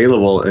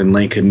available in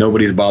Link, and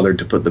nobody's bothered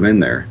to put them in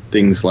there.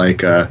 Things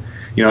like, it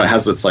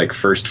has its like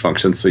first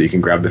function, so you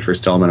can grab the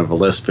first element of a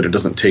list, but it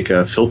doesn't take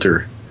a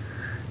filter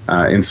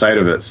inside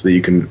of it, so that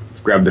you can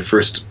grab the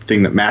first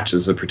thing that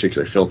matches a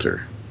particular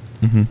filter.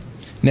 Mm-hmm.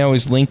 Now,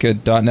 is Link a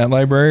 .NET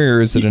library,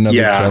 or is it another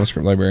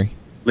JavaScript library?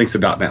 Link's a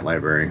 .NET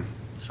library,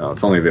 so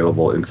it's only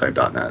available inside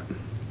 .NET.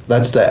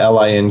 That's the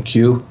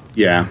LINQ?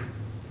 Yeah.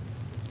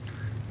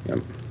 Yep.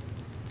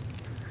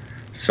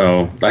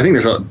 So I think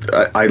I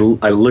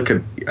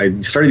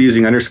started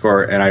using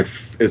underscore, and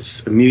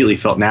it's immediately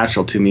felt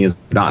natural to me as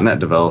a .NET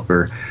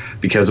developer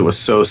because it was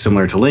so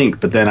similar to Link.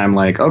 But then I'm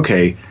like,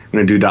 okay, I'm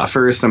going to do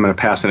 .first, I'm going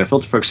to pass in a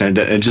filter function, and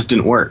it just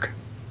didn't work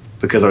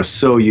because I was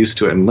so used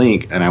to it in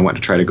Link, and I went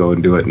to try to go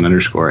and do it in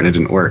underscore, and it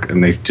didn't work.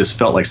 And they just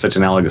felt like such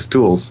analogous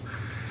tools.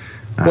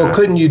 Well,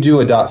 couldn't you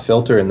do a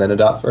 .filter and then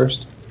a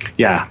 .first?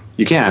 Yeah,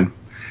 you can.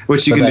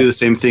 Which you can do the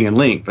same thing in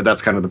Link, but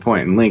that's kind of the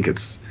point. In Link,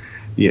 it's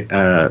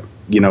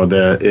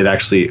it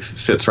actually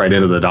fits right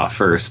into the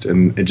 .first,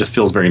 and it just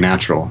feels very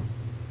natural.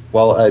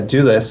 Well,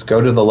 do this.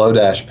 Go to the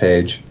Lodash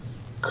page,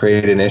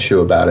 create an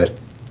issue about it.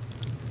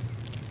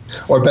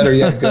 Or better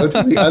yet, go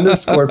to the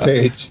underscore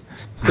page,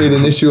 create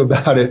an issue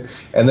about it,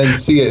 and then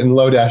see it in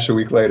Lodash a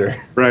week later.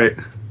 Right.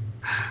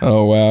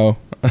 Oh, wow.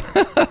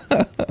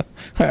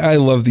 I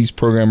love these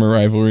programmer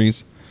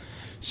rivalries.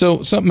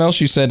 So something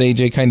else you said,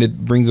 AJ, kind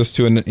of brings us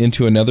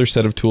into another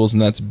set of tools,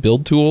 and that's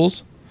build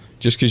tools.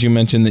 Just because you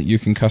mentioned that you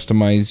can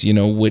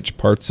customize, which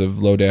parts of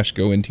Lodash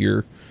go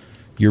into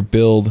your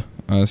build,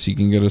 so you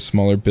can get a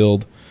smaller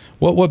build.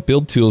 What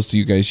build tools do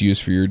you guys use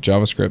for your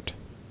JavaScript?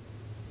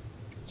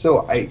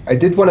 So I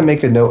did want to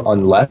make a note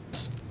on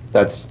less.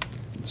 That's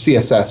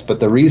CSS, but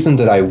the reason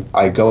that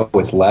I go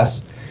with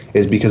less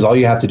is because all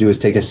you have to do is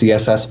take a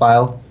CSS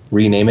file,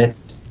 rename it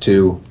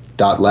to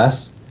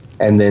 .less,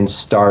 and then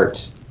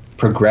start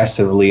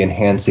progressively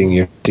enhancing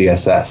your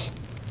CSS.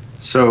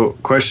 So,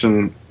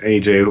 question,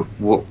 AJ,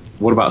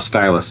 what about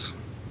Stylus?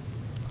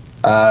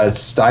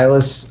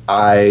 Stylus,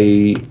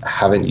 I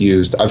haven't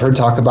used. I've heard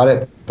talk about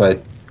it,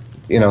 but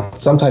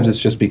sometimes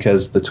it's just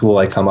because the tool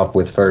I come up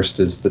with first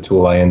is the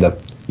tool I end up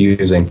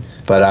using.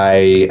 But I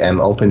am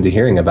open to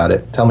hearing about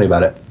it. Tell me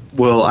about it.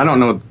 Well, I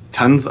don't know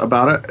tons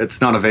about it. It's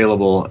not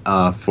available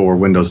for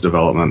Windows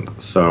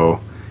development,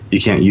 so you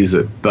can't use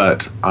it.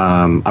 But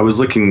I was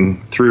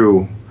looking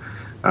through.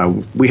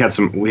 We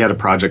had a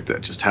project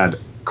that just had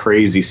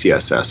crazy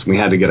CSS, and we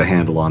had to get a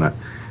handle on it.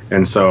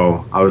 And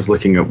so I was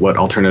looking at what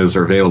alternatives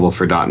are available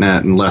for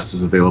 .NET, and Less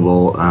is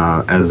available,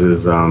 as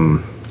is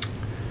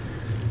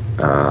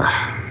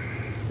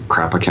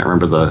crap. I can't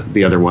remember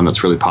the other one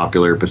that's really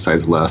popular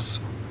besides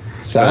Less.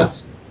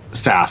 Sass.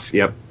 Sass.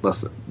 Yep.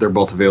 Less. They're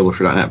both available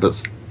for .NET,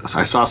 but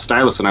I saw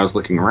Stylus and I was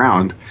looking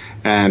around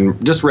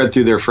and just read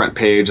through their front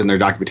page and their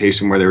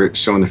documentation where they were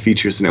showing the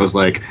features, and it was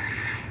like,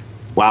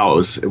 wow,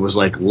 it was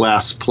like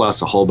Less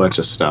plus a whole bunch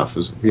of stuff.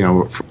 It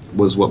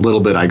was what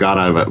little bit I got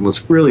out of it. It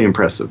was really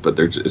impressive, but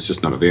it's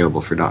just not available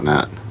for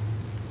 .NET.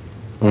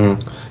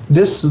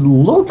 This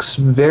looks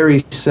very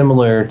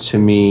similar to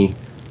me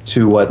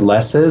to what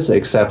Less is,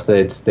 except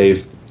that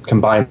they've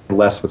combined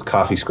Less with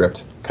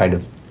CoffeeScript, kind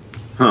of.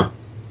 Huh.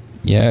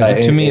 Yeah,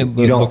 to me it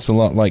looks a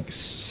lot like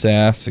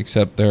Sass,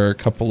 except there are a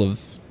couple of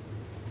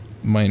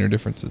minor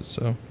differences.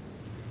 So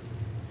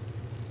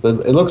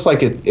it looks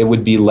like it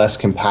would be less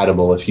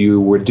compatible if you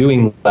were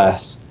doing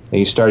Less and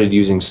you started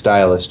using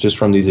Stylus. Just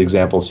from these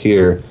examples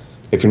here,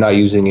 if you're not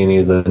using any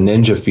of the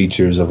ninja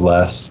features of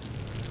Less,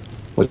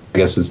 which I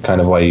guess is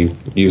kind of why you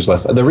use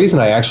Less. The reason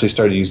I actually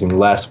started using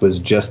Less was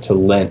just to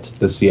lint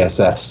the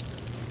CSS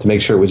to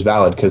make sure it was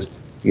valid, because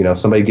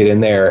somebody get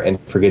in there and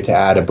forget to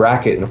add a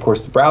bracket, and of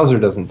course the browser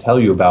doesn't tell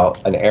you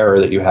about an error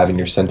that you have in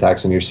your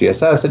syntax and your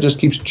CSS. It just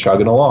keeps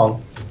chugging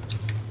along.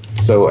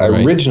 So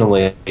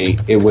originally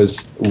it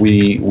was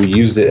we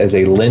used it as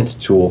a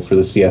lint tool for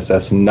the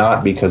CSS,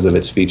 not because of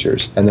its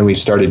features, and then we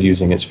started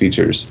using its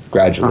features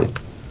gradually.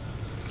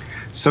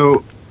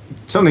 So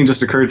something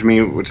just occurred to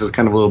me, which is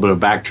kind of a little bit of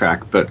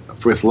backtrack, but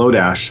with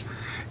Lodash,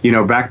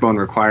 Backbone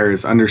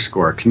requires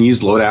underscore. Can you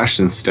use Lodash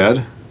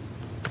instead?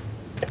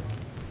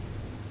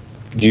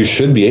 You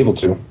should be able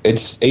to.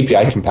 It's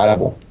API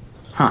compatible.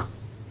 Huh.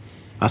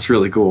 That's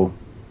really cool.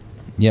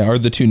 Yeah, are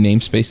the two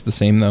namespace the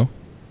same, though?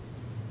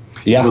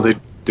 Yeah. Well,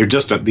 they're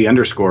just the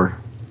underscore.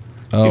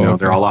 Oh, okay.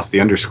 They're all off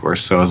the underscore.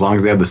 So as long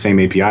as they have the same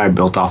API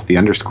built off the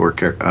underscore,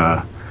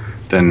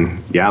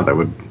 then, yeah, that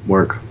would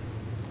work.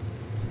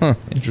 Huh,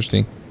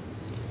 interesting.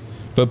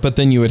 But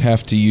then you would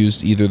have to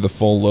use either the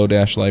full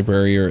Lodash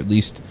library or at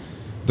least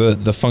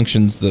the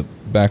functions that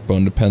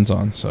Backbone depends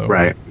on. So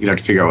right, you'd have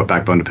to figure out what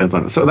Backbone depends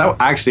on. So that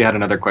I actually had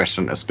another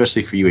question,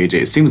 especially for you,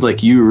 AJ. It seems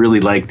like you really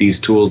like these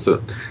tools that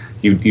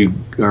you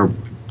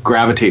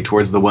gravitate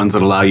towards the ones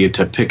that allow you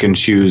to pick and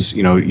choose.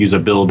 Use a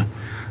build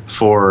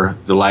for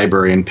the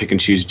library and pick and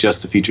choose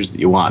just the features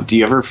that you want. Do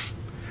you ever?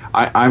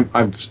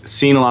 I've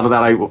seen a lot of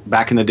that.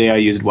 Back in the day, I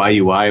used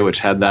YUI, which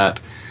had that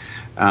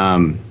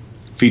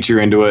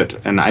feature into it,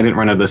 and I didn't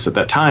run into this at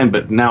that time,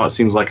 but now it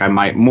seems like I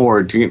might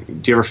more. Do you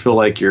ever feel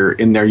like you're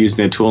in there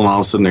using a tool and all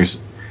of a sudden there's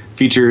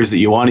features that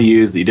you want to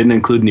use that you didn't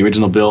include in the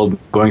original build,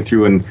 going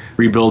through and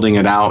rebuilding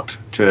it out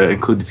to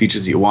include the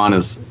features that you want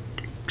is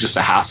just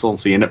a hassle,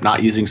 so you end up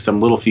not using some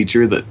little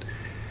feature that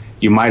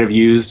you might have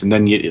used, and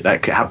then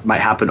might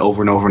happen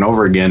over and over and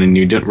over again, and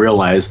you didn't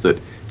realize that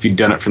if you'd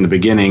done it from the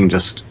beginning,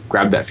 just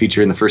grab that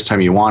feature in the first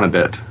time you wanted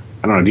it.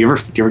 I don't know, do you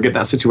ever get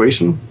that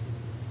situation?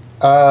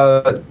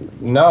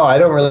 No, I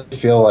don't really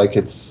feel like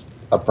it's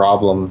a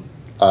problem.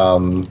 I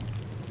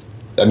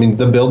mean,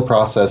 the build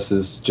process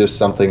is just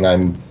something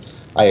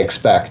I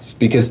expect,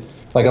 because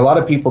like a lot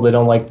of people, they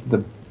don't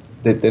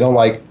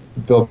like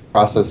build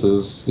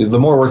processes. The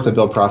more work the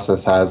build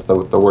process has,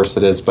 the worse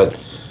it is. But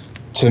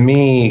to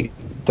me,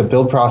 the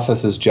build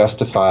process is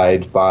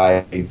justified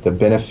by the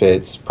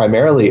benefits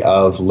primarily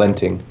of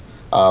linting.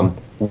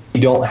 We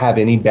don't have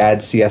any bad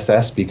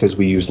CSS because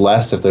we use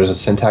less. If there's a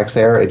syntax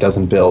error, it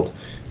doesn't build.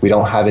 We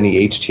don't have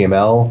any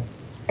HTML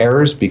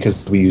errors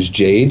because we use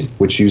Jade,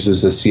 which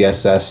uses a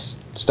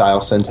CSS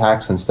style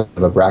syntax instead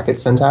of a bracket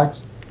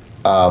syntax.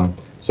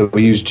 So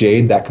we use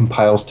Jade, that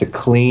compiles to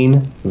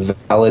clean,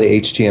 valid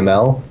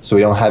HTML, so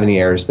we don't have any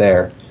errors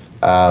there.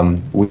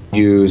 We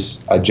use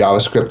a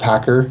JavaScript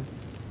packer,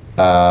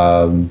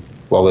 a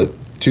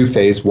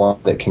two-phase, one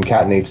that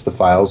concatenates the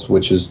files,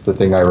 which is the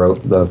thing I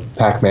wrote, the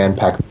pack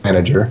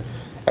manager,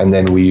 and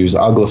then we use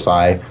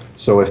uglify.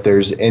 So if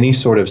there's any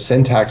sort of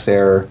syntax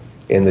error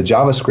in the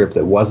JavaScript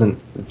that wasn't,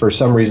 for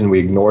some reason we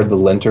ignored the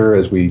linter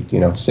as we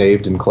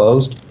saved and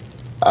closed,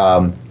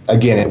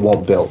 again, it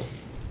won't build.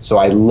 So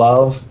I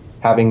love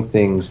having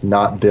things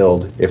not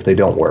build if they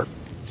don't work.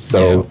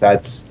 So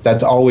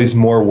that's always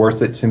more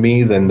worth it to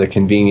me than the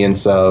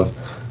convenience of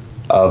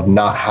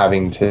not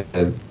having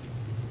to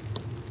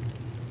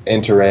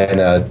enter in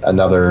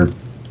another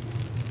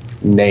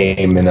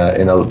name in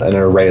an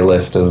array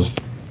list of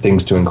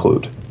things to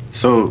include.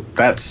 So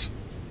that's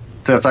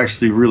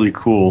actually really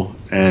cool,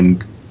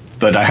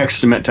 but I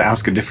actually meant to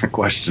ask a different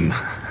question.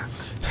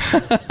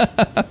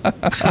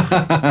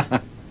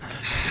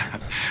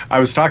 I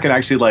was talking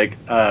actually like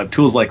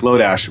tools like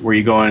Lodash, where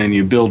you go in and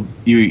you build,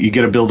 you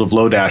get a build of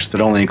Lodash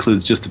that only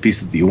includes just the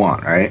pieces that you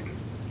want, right?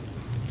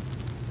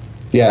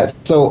 Yeah.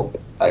 So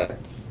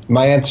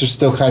my answer is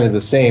still kind of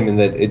the same in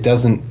that it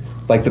doesn't,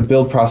 like, the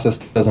build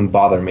process doesn't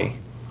bother me.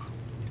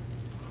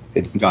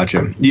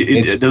 Gotcha.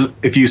 It does,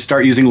 if you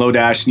start using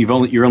Lodash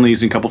and you're only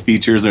using a couple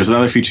features, there's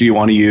another feature you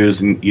want to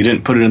use and you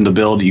didn't put it in the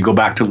build, you go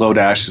back to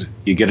Lodash,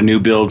 you get a new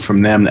build from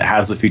them that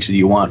has the feature that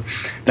you want.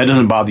 That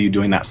doesn't bother you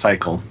doing that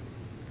cycle.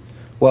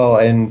 Well,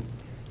 and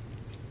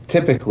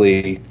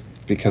typically,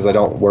 because I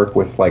don't work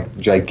with like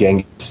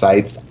gigantic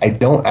sites, I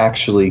don't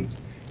actually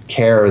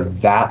care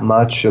that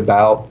much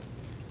about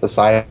the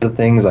size of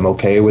things. I'm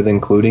okay with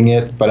including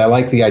it, but I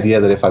like the idea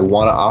that if I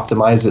want to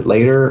optimize it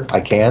later,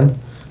 I can.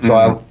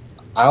 So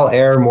I'll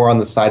err more on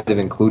the side of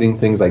including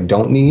things I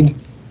don't need.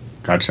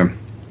 Gotcha.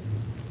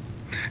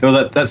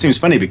 No, that seems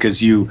funny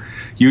because you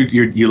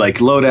like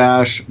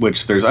Lodash,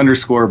 which there's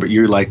underscore, but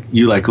you like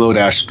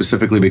Lodash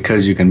specifically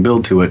because you can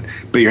build to it.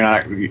 But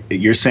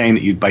you're saying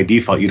that by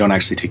default you don't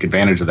actually take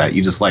advantage of that.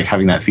 You just like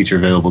having that feature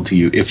available to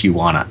you if you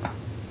want it.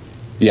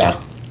 Yeah.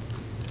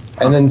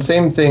 And then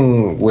same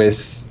thing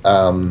with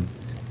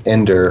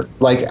Ender.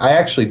 Like, I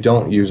actually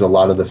don't use a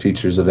lot of the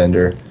features of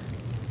Ender,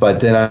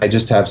 but then I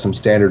just have some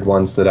standard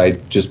ones that I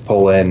just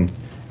pull in,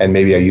 and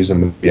maybe I use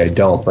them, maybe I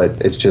don't. But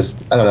it's just,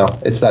 I don't know,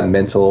 it's that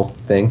mental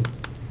thing.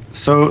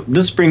 So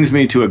this brings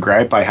me to a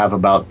gripe I have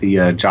about the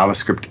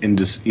JavaScript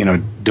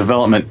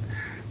development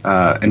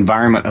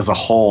environment as a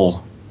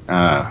whole.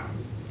 I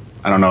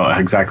don't know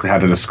exactly how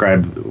to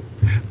describe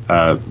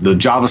the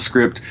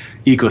JavaScript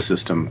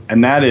ecosystem,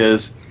 and that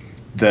is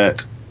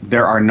that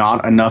there are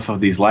not enough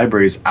of these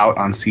libraries out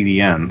on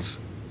CDNs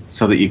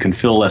so that you can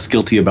feel less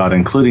guilty about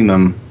including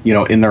them,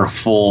 in their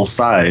full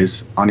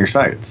size on your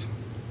sites.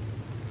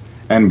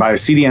 And by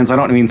CDNs, I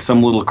don't mean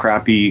some little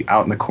crappy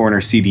out in the corner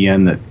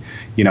CDN that,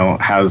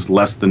 has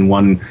less than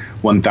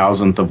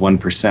 1/1000th of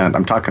 1%.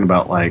 I'm talking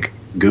about like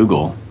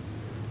Google.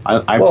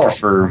 I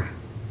prefer.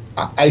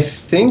 I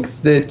think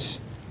that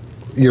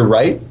you're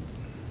right.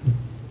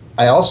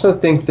 I also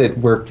think that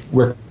we're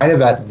kind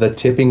of at the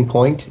tipping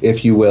point,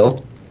 if you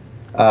will,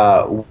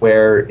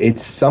 where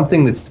it's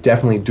something that's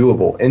definitely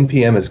doable.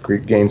 NPM has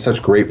gained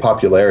such great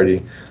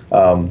popularity.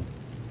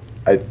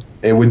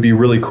 It would be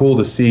really cool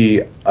to see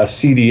a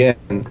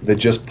CDN that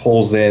just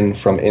pulls in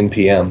from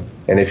NPM.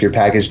 And if your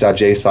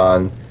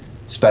package.json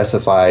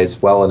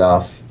specifies well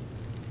enough,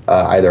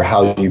 either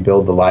how you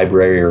build the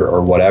library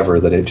or whatever,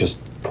 that it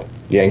just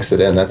yanks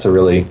it in. That's a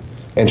really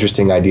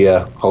interesting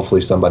idea.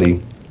 Hopefully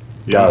somebody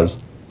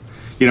does.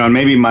 And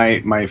maybe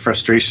my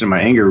frustration and my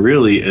anger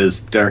really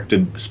is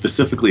directed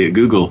specifically at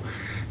Google,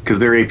 because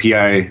their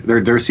API,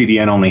 their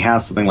CDN only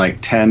has something like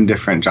 10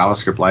 different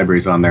JavaScript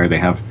libraries on there. They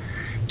have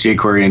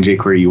jQuery and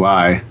jQuery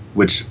UI,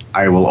 which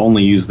I will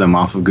only use them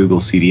off of Google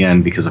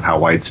CDN because of how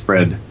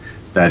widespread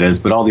that is.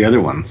 But all the other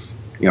ones,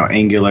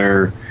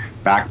 Angular,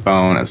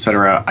 Backbone,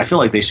 etc. I feel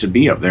like they should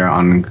be up there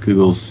on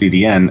Google's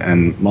CDN,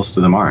 and most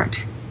of them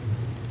aren't.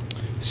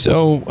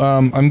 So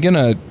I'm going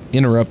to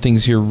interrupt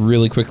things here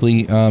really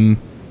quickly.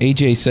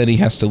 AJ said he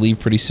has to leave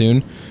pretty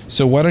soon.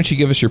 So why don't you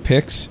give us your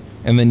picks,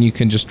 and then you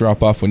can just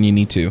drop off when you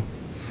need to.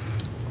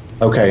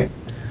 Okay.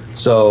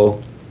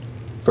 So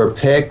for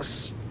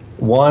picks,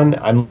 one,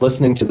 I'm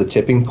listening to The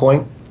Tipping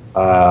Point,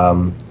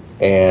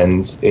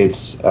 and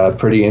it's a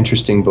pretty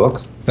interesting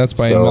book. That's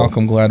by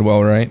Malcolm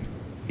Gladwell, right?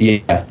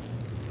 Yeah.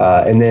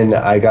 And then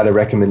I got a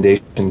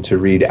recommendation to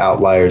read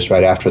Outliers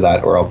right after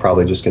that, or I'll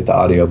probably just get the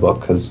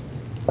audiobook because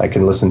I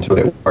can listen to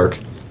it at work.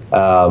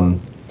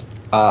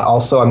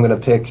 Also, I'm going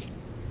to pick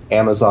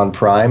Amazon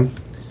Prime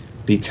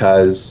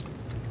because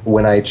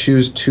when I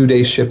choose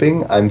 2-day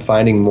shipping, I'm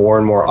finding more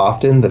and more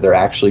often that they're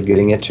actually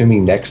getting it to me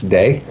next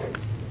day.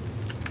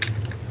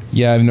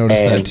 Yeah, I've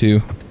noticed that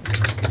too.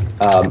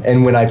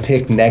 And when I've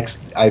picked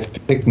next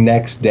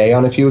day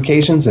on a few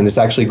occasions, and it's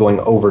actually going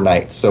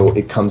overnight, so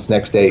it comes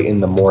next day in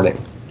the morning.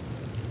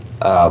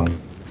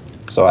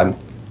 So I'm,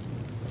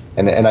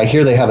 and I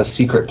hear they have a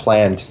secret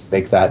plan to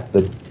make that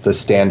the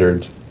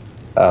standard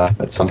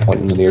at some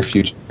point in the near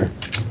future.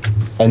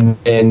 And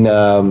then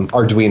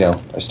Arduino,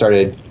 I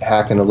started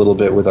hacking a little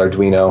bit with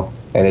Arduino,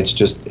 and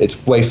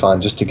it's way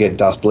fun just to get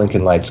dust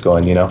blinking lights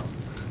going, you know.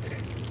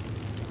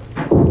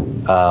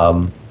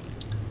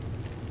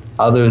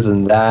 Other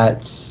than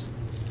that,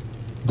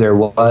 there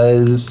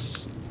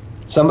was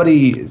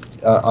somebody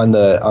on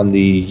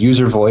the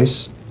user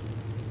voice.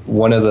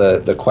 One of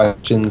the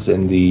questions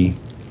in the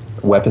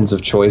weapons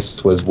of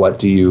choice was what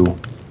do you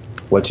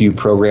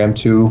program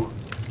to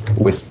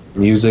with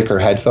music or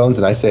headphones?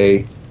 And I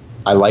say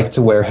I like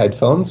to wear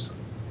headphones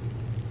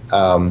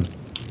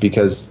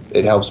because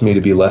it helps me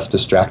to be less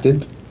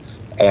distracted.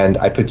 And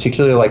I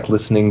particularly like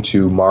listening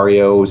to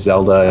Mario,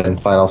 Zelda, and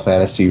Final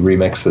Fantasy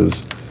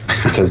remixes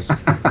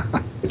because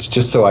it's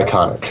just so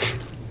iconic.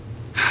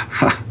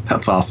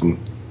 That's awesome.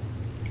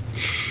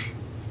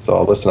 So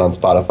I'll listen on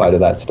Spotify to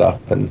that stuff,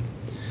 and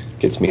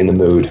gets me in the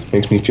mood,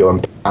 makes me feel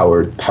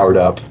empowered, powered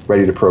up,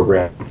 ready to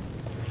program.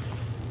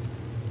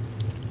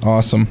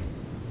 Awesome.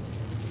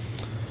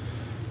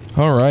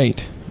 All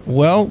right.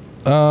 Well,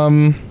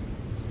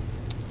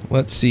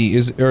 let's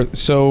see.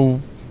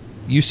 So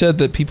you said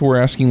that people were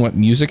asking what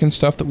music and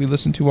stuff that we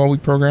listen to while we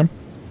program?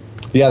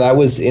 Yeah, that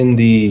was in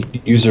the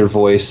user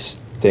voice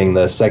thing,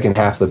 the second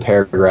half of the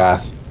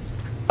paragraph.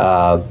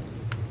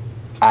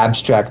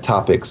 Abstract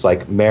topics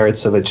like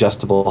merits of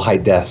adjustable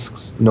height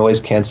desks,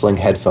 noise-canceling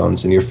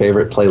headphones, and your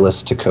favorite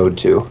playlist to code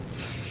to.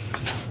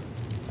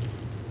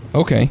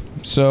 Okay,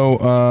 so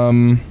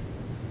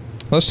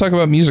let's talk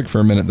about music for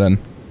a minute then.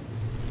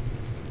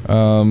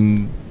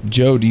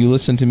 Joe, do you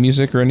listen to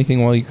music or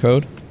anything while you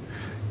code?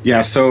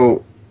 Yeah,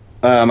 so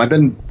I've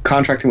been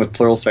contracting with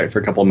Pluralsight for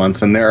a couple of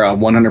months, and they're a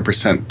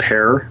 100%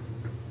 pair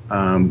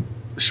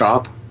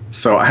shop.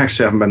 So I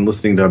actually haven't been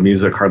listening to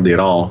music hardly at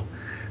all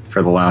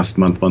for the last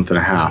month and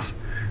a half.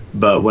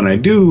 But when I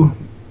do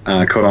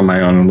code on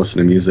my own and listen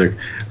to music,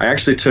 I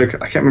actually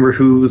I can't remember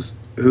whose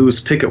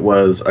pick it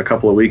was a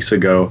couple of weeks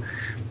ago,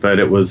 but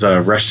it was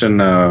Russian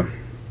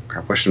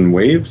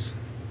Waves.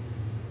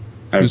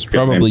 It was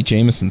probably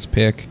Jameson's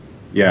pick.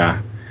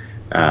 Yeah.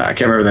 I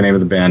can't remember the name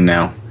of the band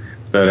now,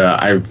 but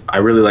I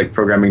really like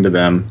programming to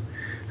them,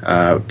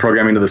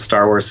 programming to the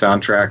Star Wars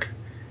soundtrack.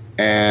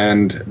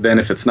 And then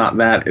if it's not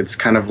that, it's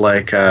kind of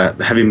like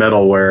the heavy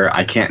metal where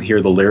I can't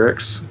hear the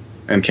lyrics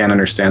and can't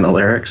understand the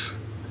lyrics.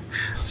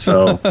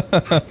 So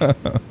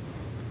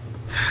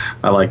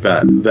I like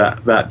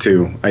that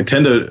too.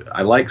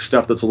 I like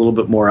stuff that's a little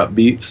bit more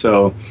upbeat.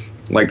 So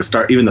like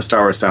even the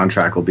Star Wars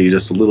soundtrack will be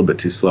just a little bit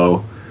too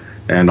slow,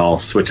 and I'll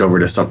switch over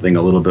to something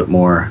a little bit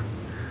more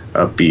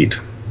upbeat.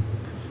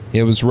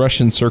 It was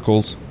Russian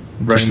Circles.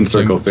 Russian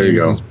Circles, there you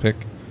go. Pick.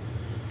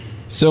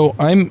 So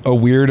I'm a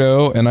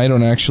weirdo, and I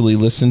don't actually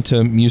listen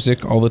to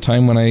music all the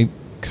time when I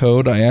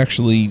code. I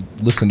actually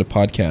listen to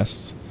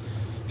podcasts.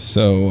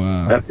 So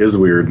that is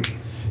weird.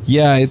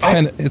 Yeah,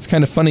 it's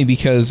kind of funny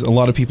because a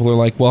lot of people are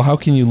like, "Well, how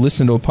can you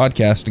listen to a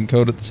podcast and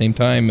code at the same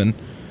time?" And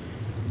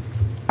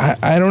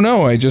I don't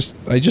know. I just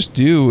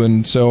do,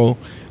 and so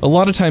a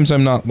lot of times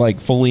I'm not like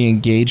fully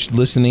engaged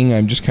listening.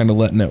 I'm just kind of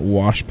letting it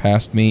wash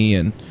past me,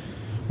 and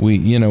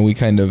we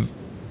kind of.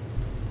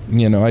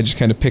 I just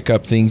kind of pick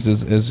up things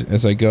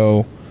as I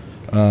go.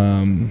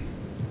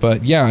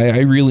 But yeah, I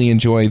really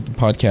enjoy the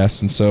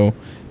podcasts, and so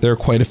there are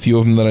quite a few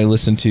of them that I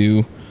listen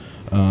to.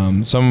 Some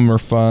of them are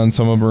fun,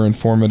 some of them are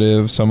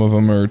informative, some of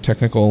them are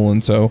technical,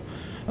 and so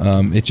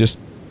it just,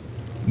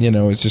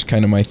 it's just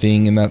kind of my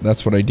thing, and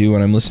that's what I do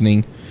when I'm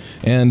listening.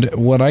 And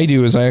what I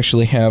do is I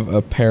actually have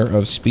a pair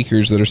of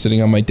speakers that are sitting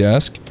on my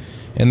desk,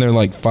 and they're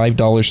like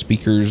 $5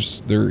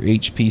 speakers. They're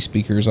HP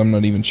speakers. I'm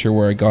not even sure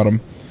where I got them.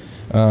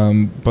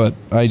 But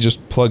I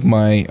just plug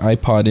my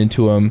iPod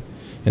into them,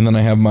 and then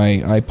I have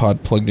my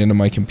iPod plugged into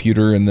my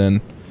computer, and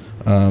then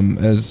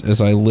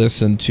as I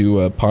listen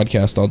to a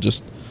podcast, I'll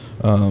just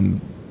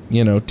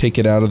take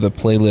it out of the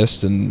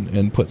playlist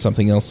and put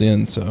something else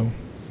in. So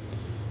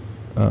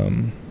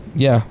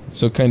yeah,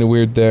 so kind of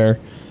weird there.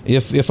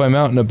 If I'm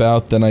out and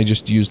about, then I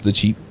just use the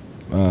cheap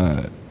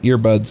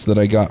earbuds that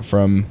I got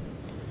from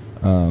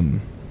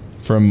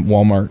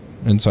Walmart,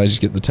 and so I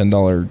just get the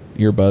 $10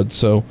 earbuds.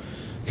 So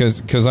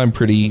because I'm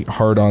pretty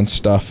hard on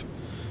stuff,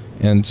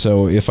 and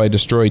so if I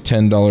destroy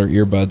 $10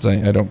 earbuds,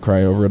 I don't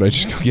cry over it. I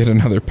just go get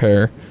another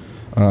pair.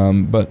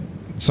 But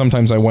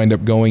sometimes I wind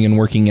up going and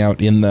working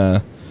out in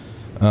the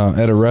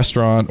at a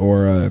restaurant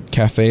or a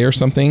cafe or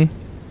something,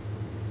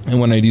 and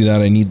when I do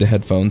that, I need the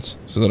headphones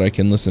so that I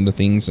can listen to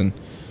things and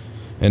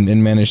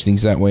manage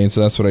things that way. And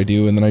so that's what I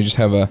do. And then I just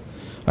have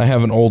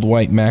an old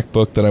white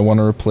MacBook that I want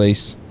to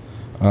replace,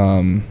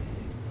 that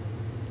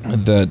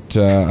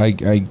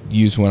I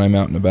use when I'm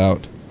out and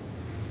about.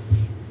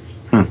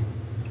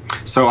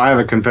 So I have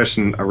a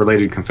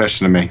related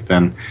confession to make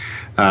then.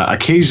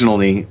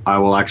 Occasionally, I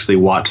will actually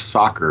watch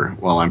soccer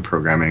while I'm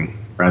programming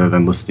rather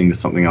than listening to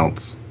something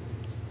else.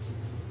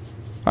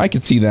 I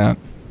could see that.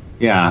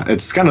 Yeah,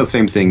 it's kind of the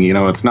same thing.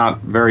 It's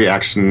not very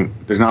action.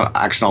 There's not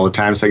action all the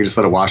time, so I can just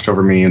let it wash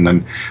over me, and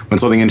then when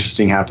something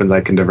interesting happens,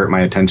 I can divert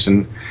my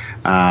attention.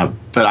 But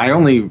I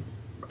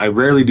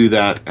rarely do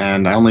that,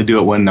 and I only do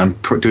it when I'm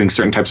doing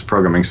certain types of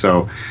programming.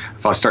 So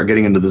if I start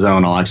getting into the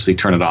zone, I'll actually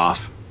turn it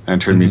off and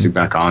turn music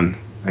back on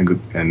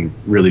and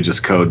really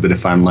just code. But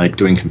if I'm like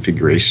doing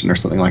configuration or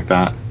something like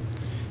that.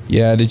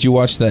 Yeah, did you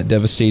watch that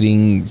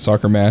devastating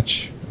soccer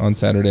match on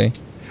Saturday?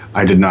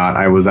 I did not.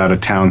 I was out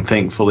of town.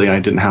 Thankfully, I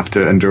didn't have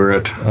to endure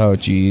it. Oh,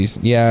 geez.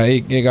 Yeah,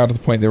 it got to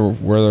the point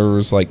where there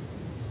was like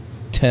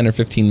 10 or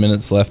 15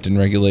 minutes left in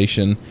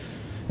regulation,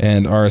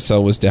 and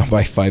RSL was down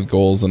by 5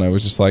 goals, and I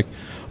was just like,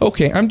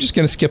 okay, I'm just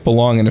going to skip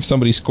along, and if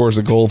somebody scores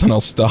a goal, then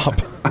I'll stop.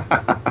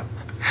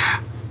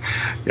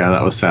 Yeah,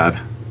 that was sad.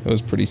 It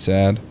was pretty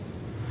sad.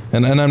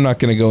 And I'm not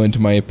going to go into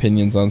my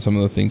opinions on some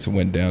of the things that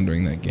went down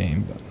during that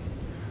game. But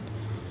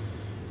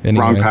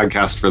anyway. Wrong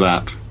podcast for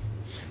that.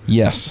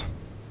 Yes.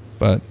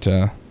 But,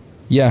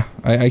 yeah,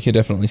 I could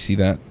definitely see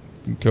that,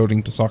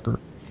 coding to soccer.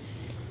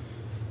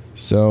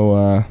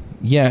 So,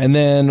 yeah, and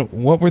then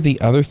what were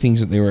the other things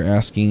that they were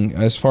asking?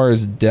 As far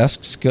as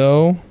desks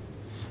go,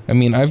 I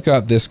mean, I've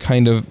got this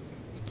kind of...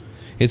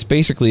 It's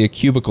basically a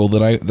cubicle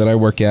that I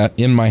work at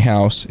in my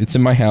house. It's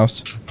in my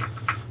house,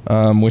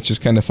 which is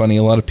kind of funny.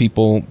 A lot of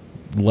people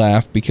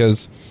laugh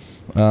because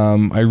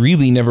I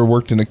really never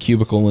worked in a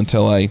cubicle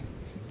until I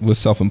was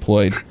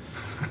self-employed.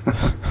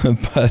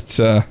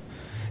 But...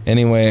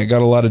 anyway, I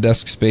got a lot of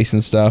desk space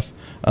and stuff.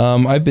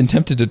 I've been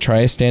tempted to try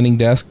a standing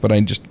desk, but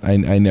I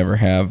never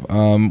have.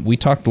 We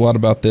talked a lot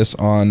about this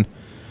on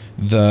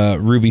the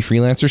Ruby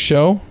Freelancer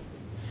show,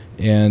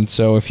 and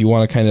so if you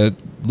want to kind of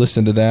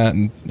listen to that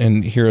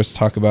and hear us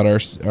talk about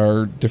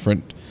our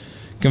different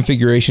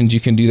configurations, you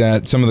can do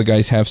that. Some of the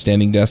guys have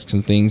standing desks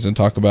and things and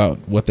talk about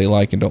what they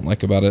like and don't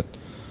like about it.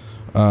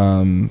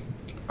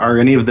 Are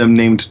any of them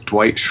named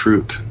Dwight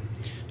Schrute?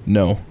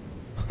 No.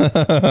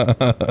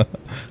 That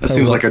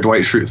seems like a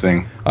Dwight Schrute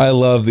thing. I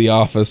love The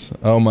Office.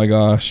 Oh my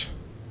gosh.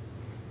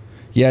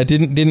 Yeah,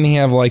 didn't he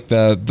have like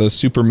the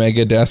super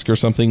mega desk or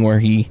something where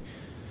he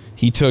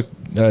took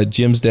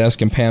Jim's desk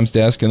and Pam's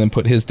desk and then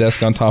put his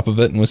desk on top of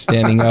it and was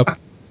standing up,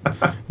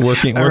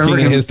 working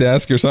at his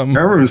desk or something? I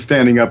remember him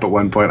standing up at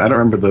one point. I don't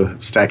remember the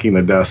stacking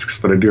the desks,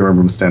 but I do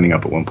remember him standing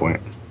up at one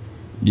point.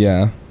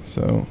 Yeah.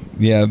 So,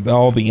 yeah,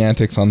 all the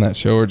antics on that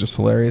show are just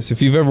hilarious.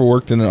 If you've ever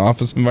worked in an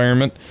office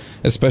environment,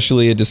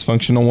 especially a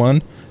dysfunctional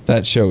one,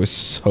 that show is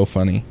so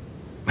funny.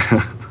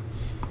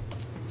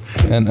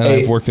 and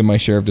I've worked in my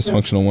share of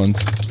dysfunctional ones.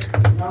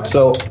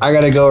 So I got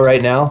to go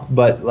right now,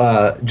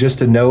 but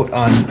just a note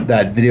on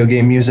that video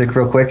game music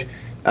real quick.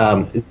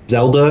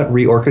 Zelda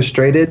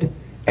Reorchestrated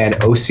and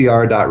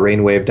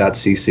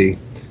ocr.rainwave.cc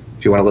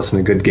if you want to listen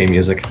to good game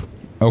music.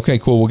 Okay,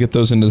 cool. We'll get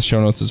those into the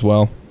show notes as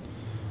well.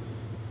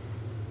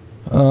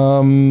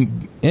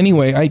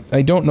 Anyway,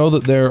 I don't know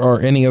that there are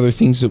any other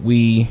things that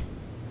we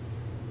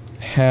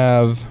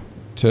have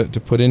to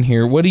put in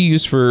here. What do you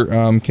use for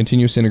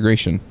continuous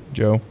integration,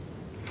 Joe?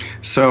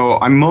 So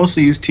I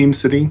mostly use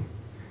TeamCity.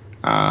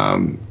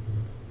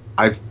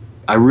 I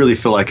really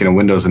feel like in a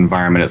Windows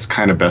environment, it's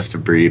kind of best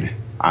of breed.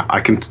 I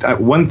can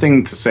one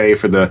thing to say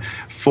for the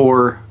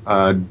 4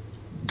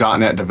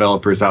 .NET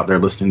developers out there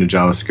listening to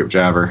JavaScript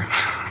Jabber.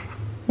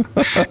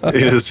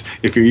 Is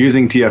if you're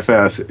using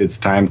TFS, it's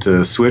time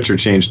to switch or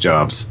change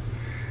jobs.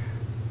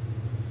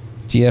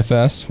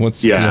 TFS?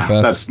 What's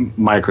TFS? That's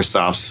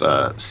Microsoft's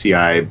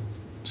CI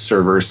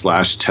server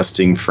 /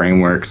 testing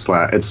framework /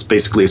 it's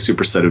basically a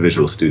superset of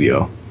Visual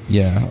Studio.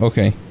 Yeah,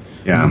 okay.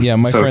 Yeah,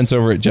 my friends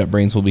over at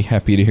JetBrains will be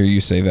happy to hear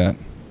you say that.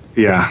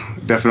 Yeah,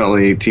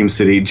 definitely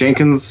TeamCity.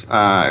 Jenkins,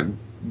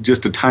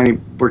 just a tiny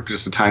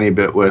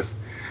bit with,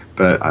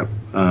 but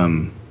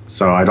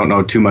so I don't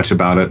know too much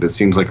about it. It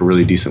seems like a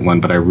really decent one,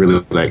 but I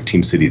really like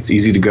TeamCity. It's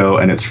easy to go,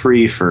 and it's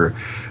free for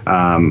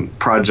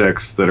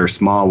projects that are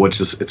small,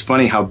 it's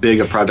funny how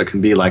big a project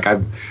can be. Like,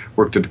 I've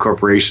worked at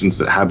corporations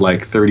that had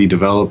like 30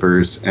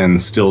 developers,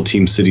 and still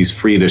TeamCity's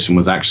free edition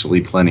was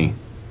actually plenty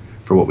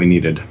for what we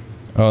needed.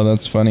 Oh,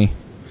 that's funny.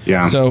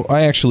 Yeah. So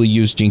I actually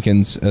use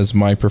Jenkins as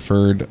my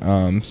preferred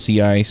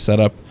CI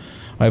setup.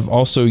 I've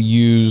also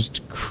used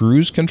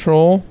cruise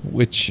control,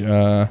 which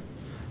I'm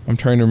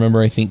trying to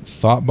remember. I think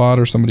Thoughtbot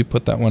or somebody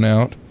put that one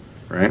out.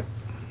 Right.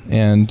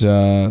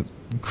 And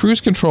cruise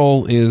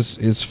control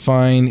is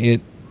fine.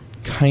 It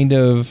kind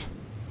of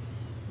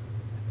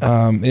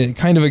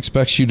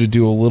expects you to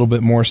do a little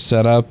bit more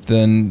setup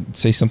than,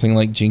 say, something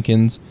like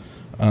Jenkins.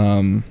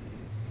 I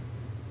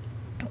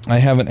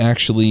haven't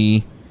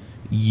actually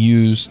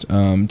used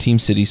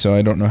TeamCity, so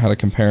I don't know how to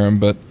compare them,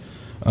 but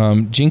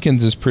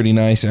Jenkins is pretty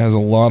nice. It has a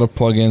lot of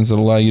plugins that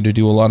allow you to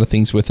do a lot of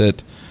things with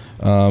it,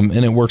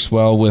 and it works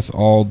well with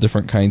all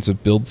different kinds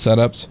of build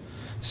setups.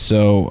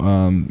 So,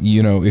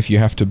 if you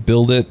have to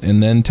build it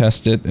and then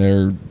test it,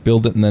 or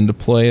build it and then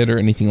deploy it, or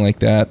anything like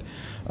that,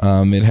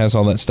 it has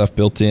all that stuff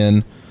built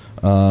in.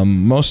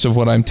 Most of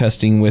what I'm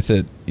testing with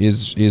it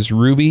is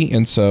Ruby,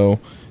 and so,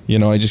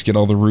 I just get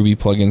all the Ruby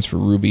plugins for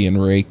Ruby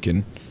and Rake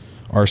and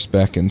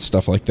RSpec and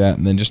stuff like that,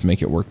 and then just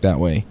make it work that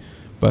way.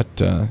 But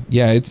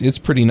it's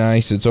pretty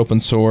nice. It's open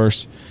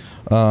source.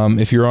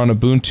 If you're on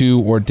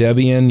Ubuntu or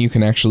Debian, you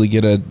can actually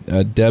get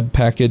a deb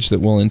package that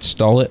will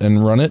install it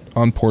and run it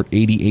on port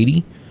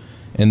 8080,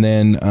 and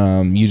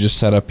then you just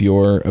set up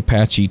your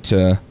Apache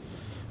to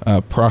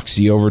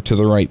proxy over to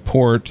the right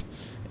port,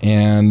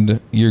 and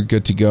you're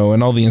good to go.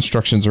 And all the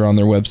instructions are on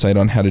their website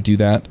on how to do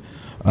that.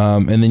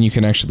 And then you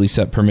can actually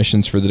set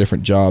permissions for the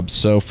different jobs.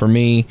 So for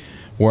me,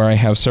 where I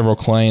have several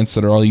clients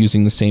that are all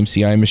using the same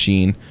CI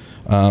machine,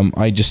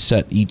 I just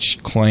set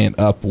each client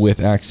up with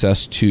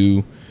access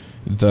to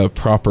the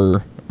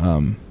proper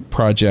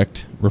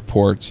project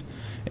reports,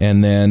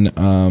 and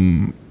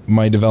then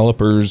my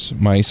developers,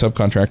 my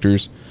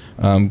subcontractors,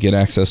 get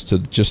access to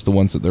just the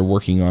ones that they're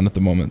working on at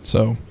the moment.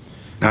 So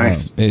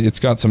nice. It's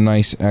got some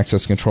nice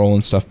access control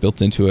and stuff built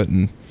into it,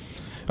 and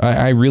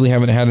I really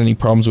haven't had any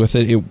problems with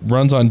it. It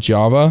runs on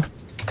Java,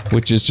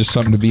 which is just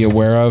something to be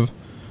aware of.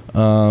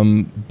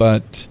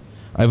 But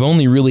I've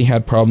only really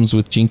had problems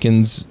with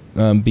Jenkins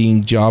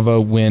being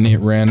Java when it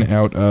ran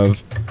out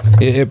of...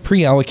 It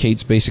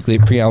pre-allocates, basically.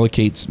 It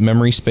pre-allocates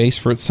memory space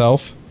for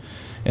itself.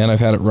 And I've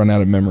had it run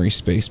out of memory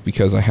space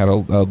because I had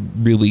a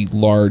really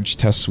large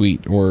test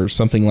suite or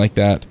something like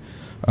that.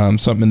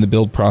 Something in the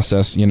build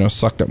process,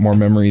 sucked up more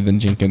memory than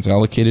Jenkins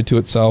allocated to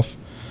itself.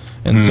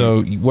 And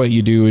so what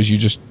you do is you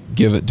just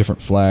give it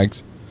different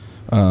flags.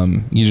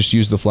 You just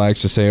use the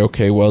flags to say,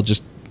 okay, well,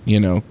 just,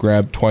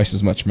 grab twice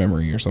as much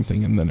memory or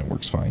something, and then it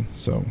works fine.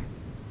 So,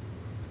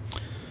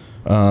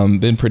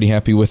 been pretty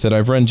happy with it.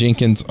 I've run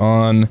Jenkins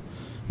on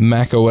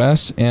Mac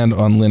OS and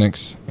on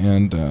Linux,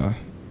 and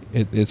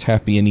it's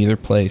happy in either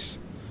place.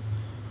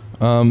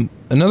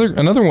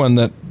 Another one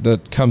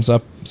that comes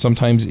up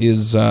sometimes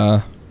is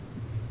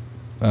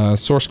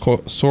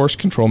source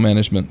control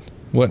management.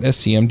 What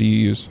SCM do you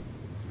use?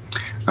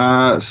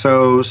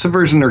 So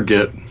Subversion or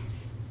Git.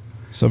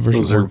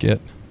 Subversion or Git.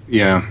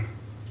 Yeah.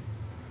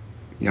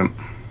 Yep.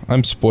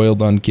 I'm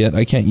spoiled on Git.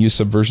 I can't use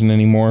Subversion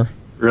anymore.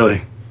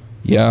 Really?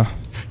 Yeah.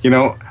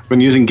 Been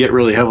using Git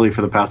really heavily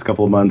for the past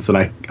couple of months, and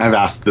I've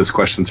asked this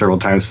question several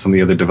times to some of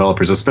the other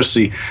developers,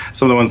 especially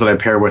some of the ones that I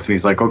pair with, and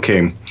he's like,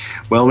 okay,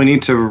 well, we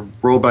need to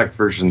roll back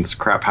versions.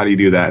 Crap, how do you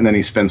do that? And then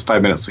he spends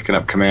 5 minutes looking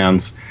up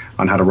commands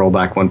on how to roll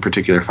back one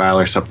particular file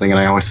or something, and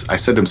I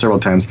said to him several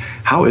times,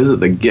 how is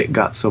it that Git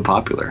got so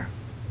popular?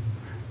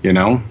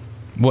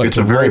 What, it's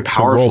a very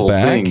powerful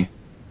thing.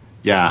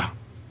 Yeah.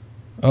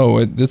 Oh,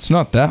 it's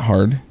not that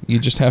hard. You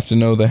just have to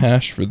know the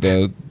hash for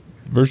the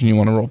version you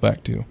want to roll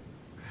back to.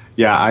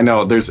 Yeah, I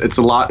know. It's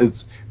a lot.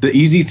 It's the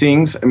easy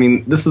things. I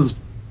mean,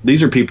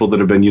 these are people that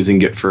have been using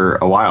Git for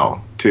a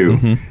while too.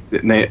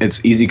 Mm-hmm.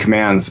 It's easy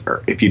commands,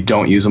 or if you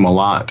don't use them a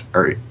lot,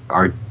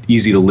 are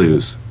easy to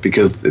lose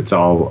because it's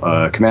all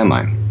command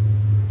line.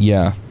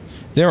 Yeah,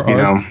 there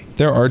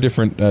are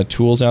different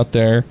tools out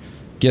there.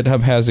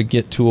 GitHub has a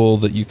Git tool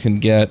that you can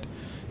get.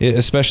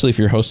 Especially if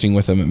you're hosting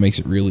with them, it makes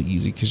it really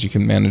easy because you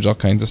can manage all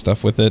kinds of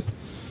stuff with it.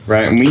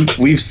 Right, and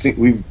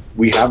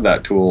we have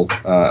that tool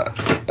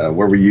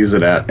where we use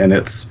it at, and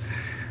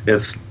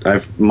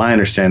my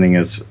understanding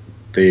is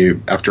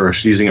after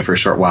using it for a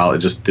short while, it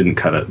just didn't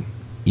cut it.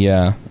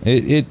 Yeah,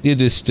 it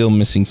is still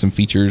missing some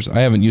features.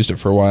 I haven't used it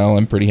for a while.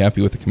 I'm pretty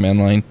happy with the command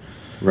line.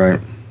 Right,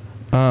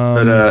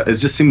 but it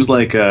just seems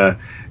like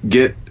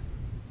Git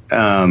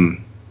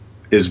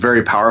is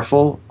very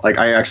powerful. Like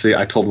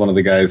I told one of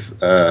the guys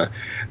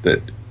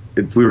that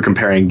we were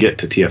comparing Git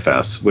to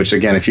TFS, which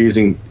again, if you're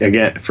using,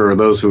 for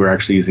those who are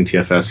actually using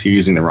TFS, you're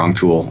using the wrong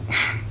tool.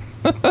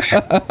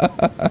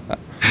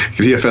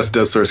 TFS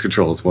does source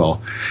control as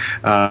well.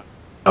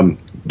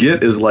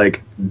 Git is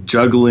like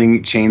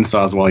juggling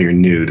chainsaws while you're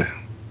nude.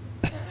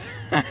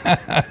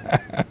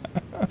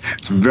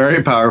 It's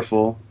very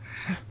powerful.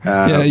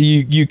 Yeah,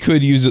 you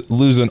could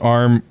lose an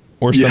arm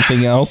or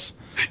something else.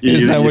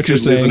 Is that what you're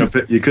saying?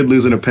 You could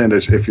lose an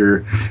appendage if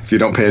you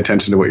don't pay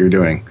attention to what you're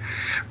doing.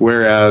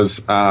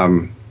 Whereas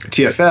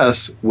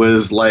TFS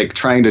was like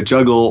trying to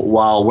juggle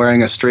while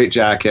wearing a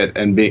straitjacket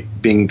and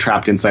being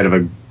trapped inside of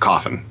a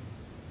coffin.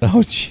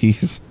 Oh,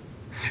 jeez.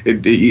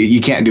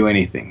 You can't do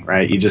anything,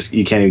 right? You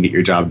can't even get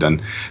your job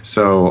done.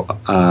 So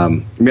I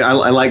mean, I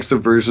like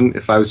Subversion.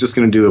 If I was just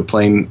going to do a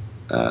plain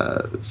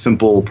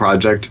simple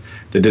project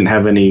that didn't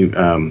have any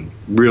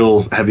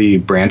real heavy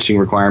branching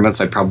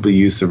requirements, I'd probably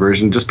use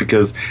Subversion, just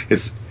because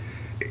it's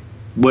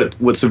what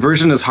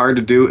Subversion is hard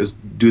to do is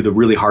do the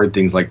really hard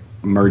things like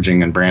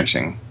merging and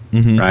branching,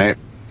 right?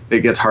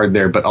 It gets hard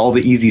there, but all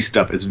the easy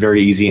stuff is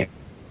very easy,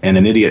 and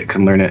an idiot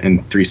can learn it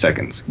in 3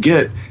 seconds.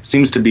 Git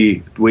seems to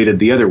be weighted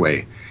the other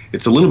way.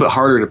 It's a little bit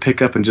harder to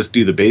pick up and just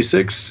do the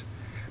basics,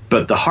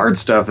 but the hard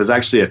stuff is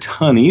actually a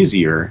ton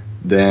easier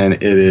than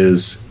it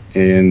is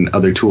in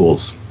other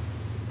tools.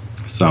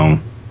 So,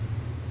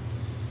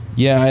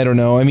 yeah, I don't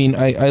know. I mean,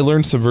 I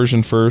learned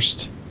Subversion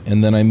first,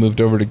 and then I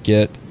moved over to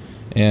Git,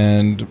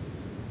 and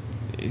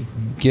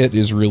Git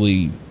is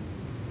really,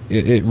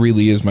 it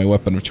really is my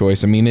weapon of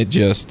choice. I mean, it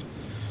just,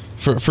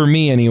 for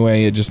me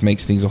anyway, it just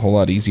makes things a whole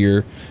lot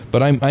easier.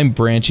 But I'm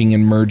branching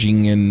and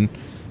merging and,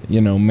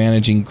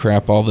 managing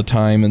crap all the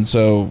time, and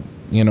so,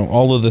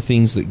 all of the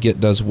things that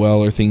Git does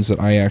well are things that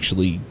I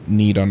actually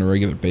need on a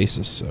regular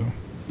basis. So,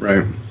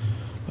 right.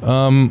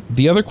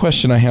 The other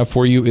question I have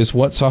for you is,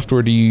 what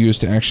software do you use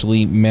to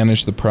actually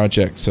manage the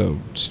project? So,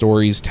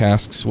 stories,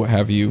 tasks, what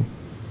have you?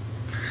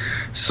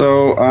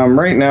 So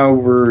right now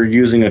we're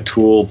using a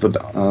tool that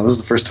this is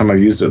the first time I've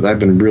used it that I've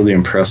been really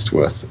impressed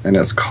with, and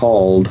it's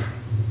called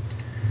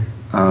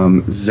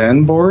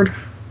Zenboard.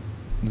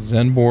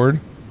 Zenboard?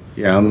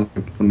 Yeah,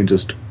 let me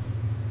just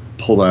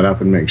pull that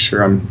up and make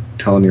sure I'm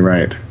telling you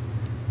right.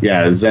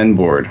 Yeah,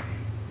 Zenboard.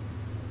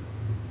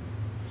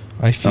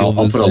 I feel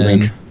I'll put a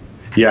link.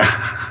 Yeah.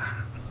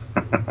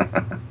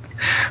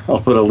 I'll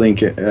put a link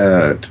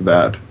to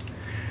that.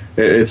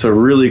 It's a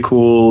really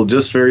cool,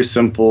 just very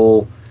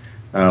simple,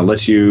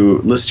 lets you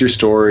list your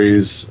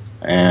stories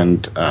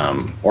and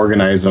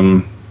organize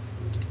them.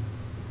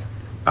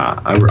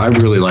 I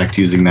really liked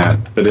using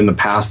that, but in the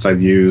past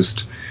I've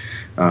used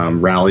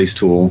Rally's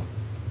tool.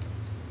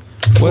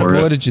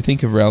 What did you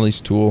think of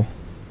Rally's tool?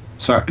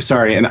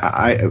 Sorry, and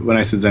when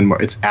I said Zen,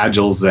 it's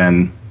Agile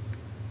Zen,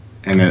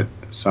 and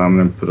so I'm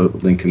going to put a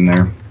link in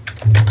there.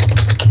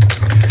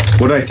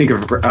 What do I think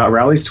of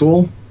Rally's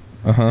tool?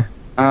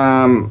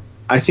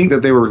 I think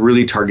that they were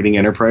really targeting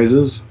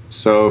enterprises.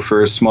 So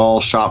for small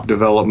shop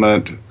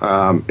development,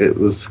 it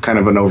was kind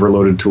of an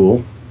overloaded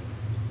tool.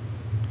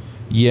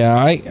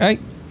 Yeah,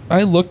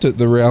 I looked at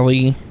the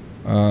Rally.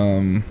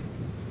 I'm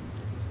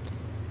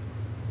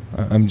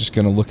just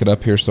going to look it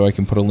up here so I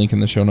can put a link in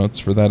the show notes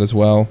for that as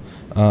well.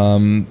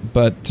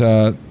 But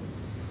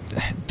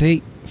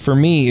for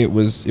me, it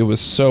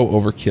was so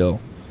overkill.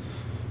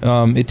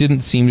 It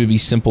didn't seem to be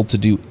simple to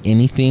do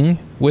anything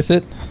with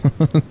it.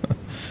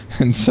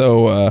 And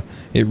so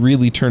it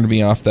really turned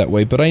me off that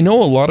way. But I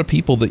know a lot of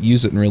people that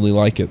use it and really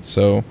like it.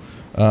 So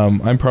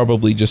I'm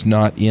probably just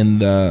not in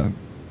the,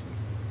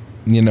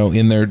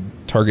 in their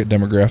target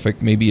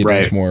demographic. Maybe it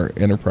is more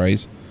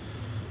enterprise.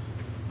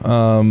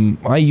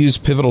 I use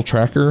Pivotal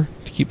Tracker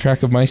to keep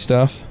track of my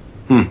stuff.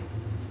 You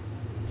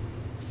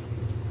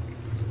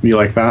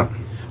like that?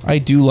 I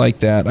do like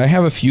that. I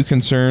have a few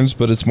concerns,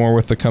 but it's more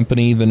with the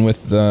company than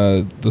with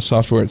the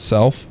software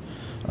itself.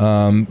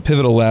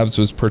 Pivotal Labs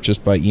was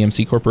purchased by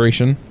EMC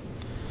Corporation,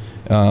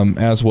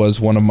 as was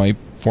one of my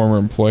former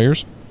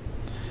employers,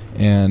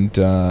 and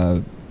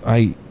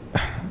I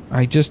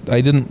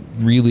wasn't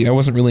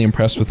really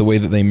impressed with the way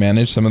that they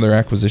managed some of their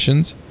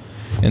acquisitions,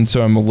 and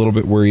so I'm a little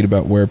bit worried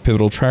about where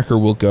Pivotal Tracker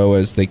will go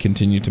as they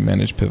continue to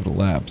manage Pivotal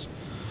Labs.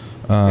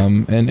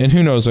 And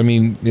who knows? I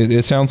mean,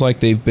 it sounds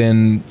like they've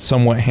been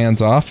somewhat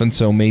hands-off, and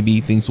so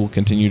maybe things will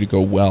continue to go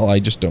well. I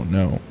just don't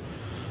know.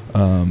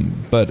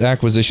 But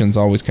acquisitions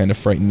always kind of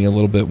frighten me a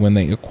little bit when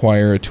they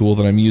acquire a tool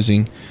that I'm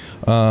using.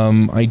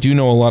 I do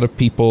know a lot of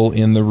people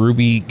in the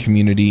Ruby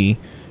community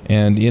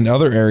and in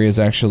other areas,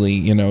 actually,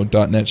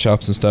 .NET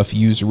shops and stuff,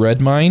 use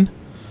Redmine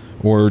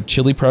or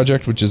Chili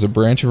Project, which is a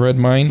branch of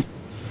Redmine.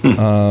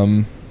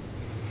 And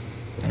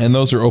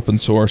those are open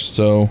source,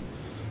 so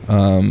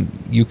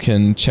you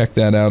can check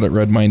that out at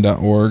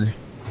redmine.org.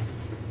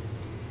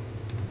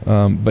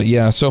 But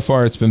yeah, so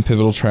far it's been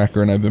Pivotal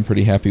Tracker, and I've been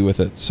pretty happy with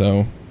it.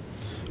 So,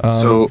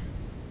 to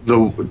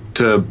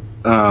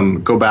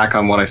go back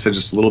on what I said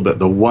just a little bit,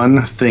 the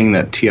one thing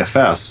that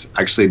TFS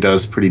actually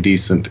does pretty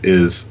decent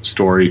is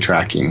story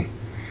tracking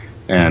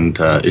and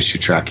issue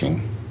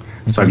tracking.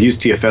 So I've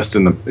used TFS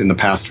in the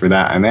past for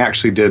that, and they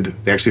actually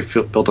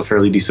built a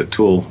fairly decent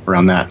tool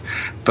around that.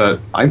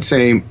 But I'd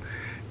say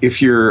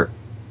if you're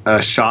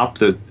a shop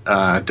that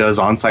does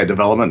on-site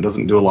development,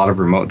 doesn't do a lot of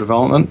remote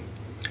development,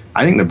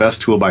 I think the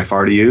best tool by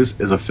far to use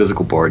is a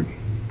physical board.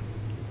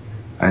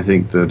 I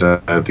think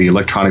that the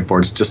electronic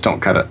boards just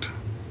don't cut it.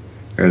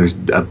 There's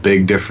a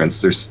big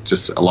difference. There's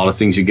just a lot of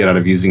things you get out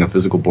of using a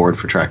physical board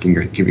for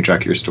keeping track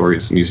of your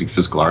stories and using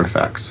physical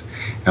artifacts.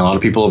 And a lot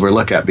of people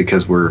overlook it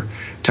because we're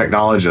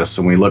technologists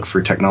and we look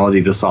for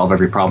technology to solve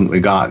every problem that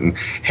we got. And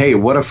hey,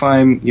 what if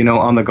I'm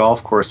on the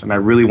golf course and I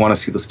really want to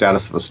see the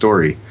status of a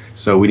story?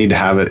 So we need to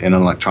have it in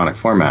an electronic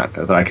format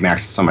that I can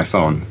access on my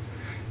phone.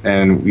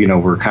 And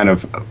we're kind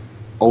of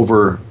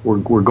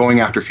we're going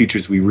after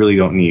features we really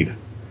don't need.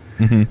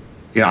 Mm-hmm.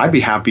 I'd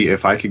be happy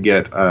if I could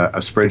get a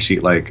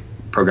spreadsheet like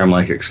program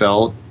like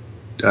Excel,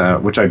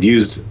 which I've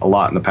used a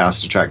lot in the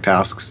past to track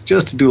tasks,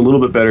 just to do a little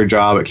bit better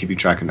job at keeping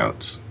track of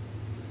notes.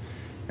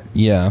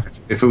 Yeah.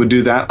 If it would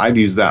do that, I'd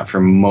use that for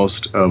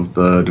most of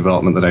the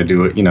development that I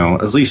do,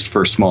 at least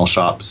for small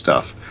shop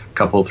stuff.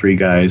 Couple, 3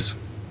 guys.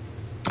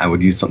 I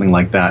would use something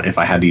like that if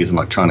I had to use an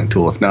electronic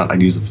tool. If not,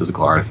 I'd use a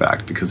physical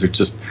artifact, because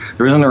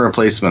there isn't a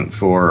replacement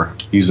for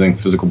using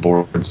physical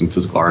boards and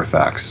physical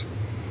artifacts.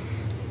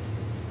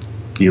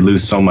 You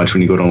lose so much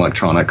when you go to an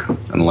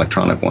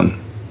electronic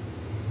one.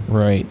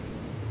 Right.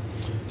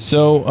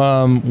 So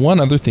one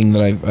other thing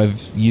that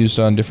I've used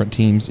on different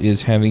teams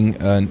is having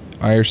an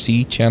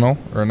IRC channel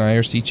or an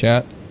IRC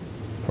chat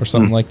or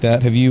something like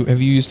that. Have you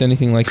used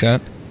anything like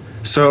that?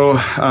 So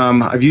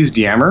I've used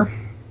Yammer.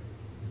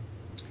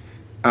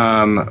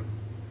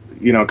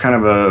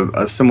 Kind of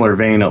a similar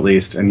vein at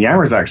least, and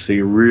Yammer is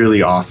actually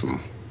really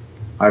awesome.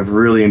 I've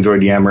really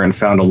enjoyed Yammer and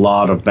found a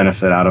lot of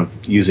benefit out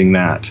of using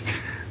that.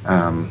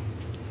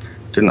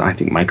 I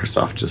think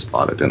Microsoft just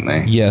bought it, didn't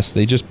they? Yes,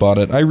 they just bought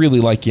it. I really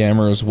like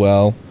Yammer as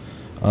well.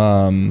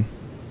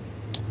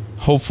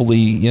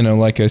 Hopefully,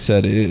 like I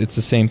said, it's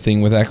the same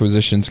thing with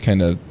acquisitions,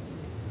 kind of,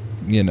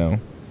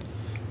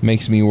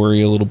 makes me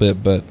worry a little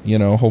bit, but,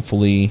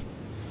 hopefully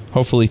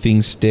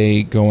things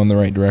go in the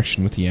right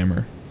direction with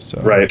Yammer. So.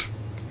 Right.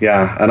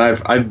 Yeah, and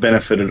I've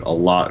benefited a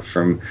lot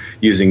from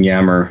using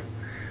Yammer.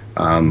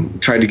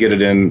 Tried to get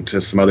it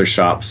into some other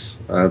shops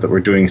that were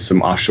doing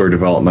some offshore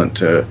development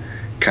to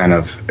kind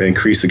of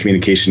increase the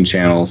communication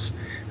channels.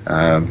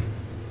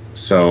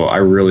 So I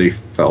really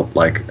felt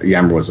like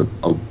Yammer was a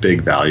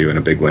big value and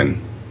a big win.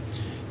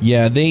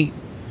 Yeah, it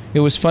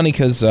was funny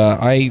because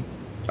I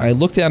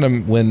looked at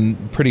them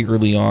when pretty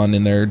early on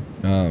in their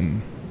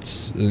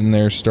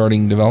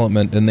starting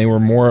development, and they were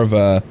more of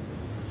a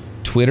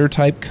Twitter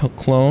type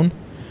clone.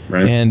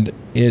 Right. And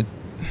it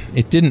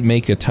didn't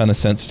make a ton of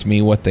sense to me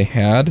what they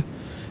had,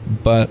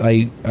 but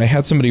I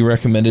had somebody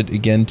recommend it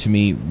again to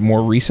me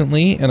more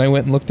recently, and I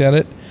went and looked at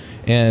it,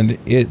 and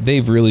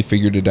they've really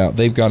figured it out.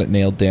 They've got it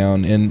nailed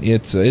down, and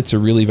it's a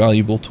really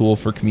valuable tool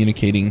for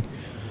communicating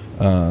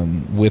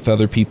with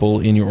other people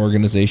in your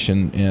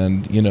organization,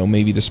 and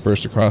maybe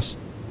dispersed across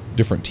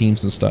different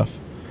teams and stuff.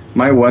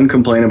 My one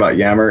complaint about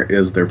Yammer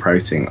is their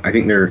pricing. I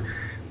think they're,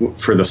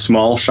 for the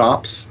small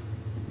shops,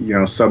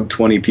 sub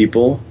 20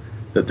 people,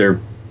 who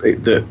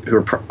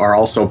are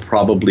also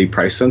probably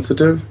price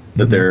sensitive,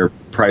 that their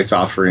price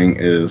offering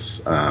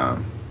is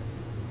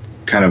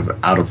kind of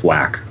out of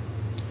whack.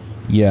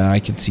 Yeah,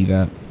 I can see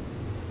that.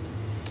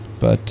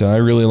 But I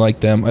really like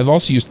them. I've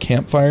also used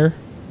Campfire,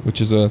 which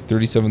is a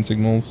 37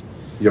 Signals.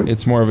 Yep.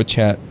 It's more of a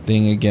chat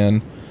thing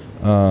again.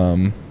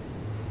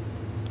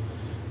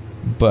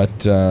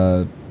 But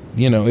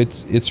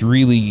it's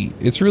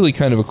really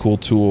kind of a cool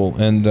tool,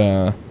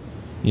 and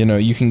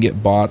you can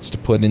get bots to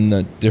put in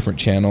the different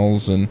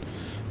channels, and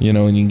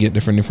and you can get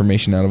different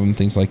information out of them,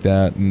 things like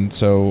that. And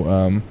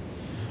so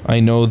I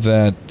know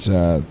that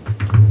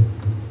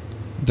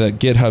that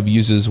GitHub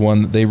uses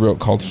one that they wrote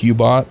called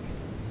Hubot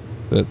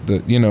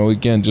that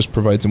again just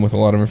provides them with a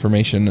lot of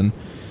information, and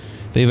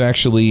they've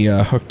actually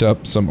hooked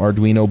up some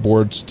Arduino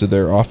boards to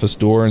their office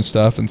door and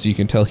stuff, and so you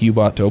can tell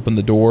Hubot to open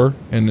the door,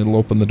 and it'll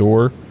open the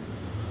door,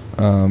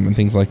 and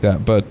things like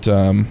that. But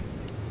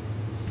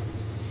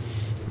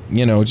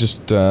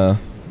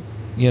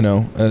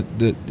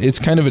it's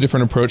kind of a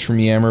different approach from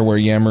Yammer, where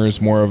Yammer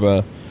is more of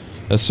a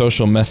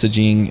social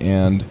messaging,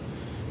 and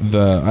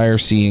the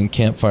IRC and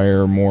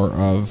Campfire are more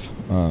of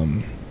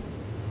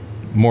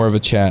a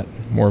chat,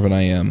 more of an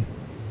IM.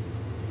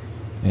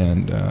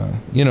 And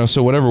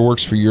so whatever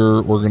works for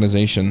your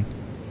organization.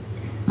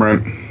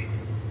 Right.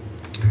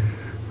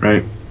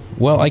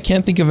 Well, I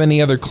can't think of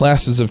any other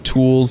classes of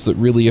tools that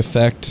really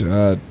affect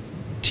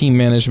team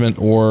management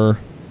or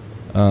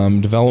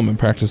development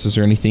practices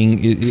or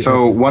anything.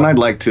 So one I'd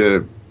like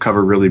to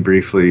cover really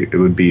briefly, it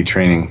would be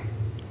training.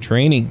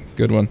 Training,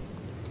 good one.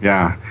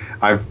 Yeah,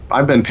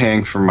 I've been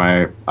paying for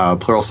my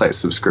Pluralsight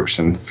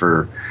subscription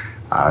for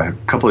a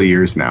couple of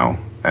years now,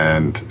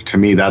 and to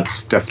me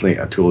that's definitely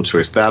a tool of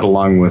choice. That,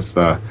 along with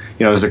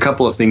there's a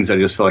couple of things that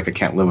I just feel like I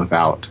can't live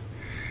without,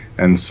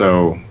 and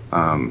so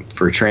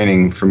for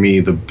training, for me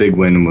the big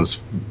win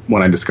was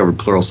when I discovered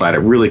Pluralsight. It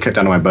really cut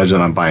down on my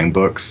budget on buying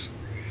books.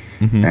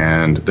 Mm-hmm.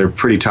 And they're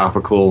pretty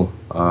topical.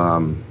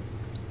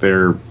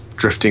 They're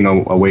drifting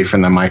away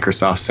from the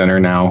Microsoft Center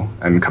now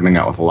and coming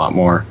out with a lot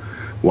more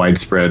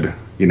widespread.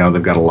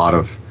 They've got a lot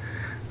of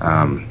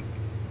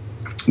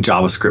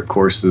JavaScript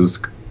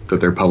courses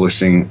that they're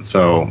publishing.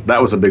 So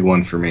that was a big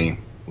one for me,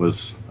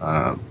 was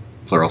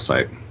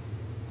Pluralsight,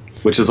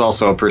 which is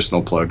also a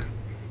personal plug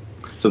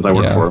since I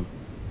work for them.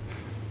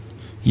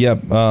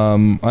 Yep.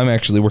 I'm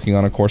actually working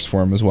on a course for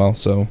them as well.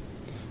 So.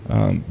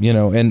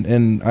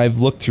 And I've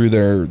looked through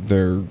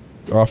their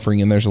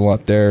offering, and there's a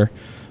lot there.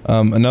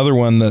 Another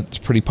one that's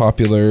pretty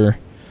popular,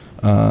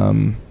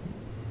 but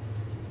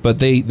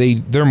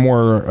they're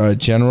more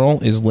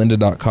general, is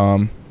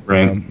lynda.com.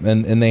 Right.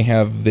 And they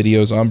have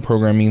videos on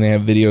programming. They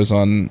have videos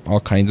on all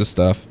kinds of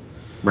stuff.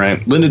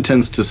 Right. Linda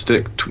tends to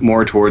stick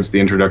more towards the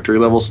introductory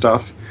level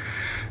stuff.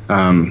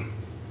 Right.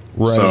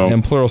 So,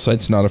 and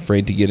Pluralsight's not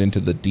afraid to get into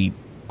the deep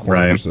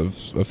corners of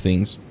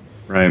things.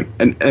 Right.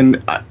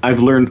 And I've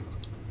learned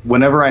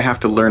whenever I have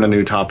to learn a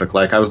new topic,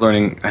 like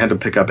I had to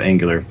pick up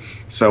Angular.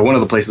 So one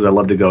of the places I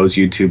love to go is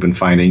YouTube and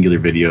find Angular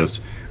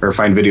videos or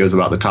find videos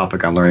about the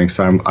topic I'm learning.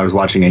 So I was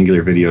watching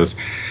Angular videos.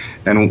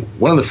 And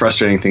one of the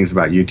frustrating things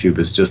about YouTube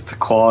is just the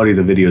quality of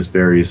the videos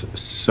varies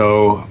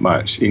so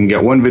much. You can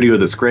get one video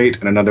that's great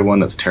and another one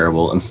that's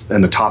terrible.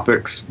 And the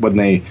topics, when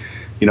they,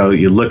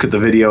 you look at the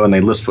video and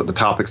they list what the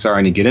topics are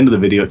and you get into the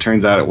video, it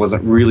turns out it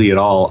wasn't really at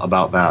all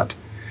about that.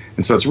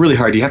 And so it's really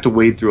hard. You have to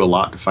wade through a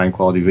lot to find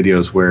quality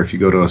videos, where if you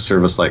go to a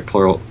service like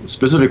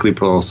specifically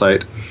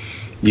Pluralsight,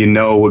 you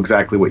know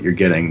exactly what you're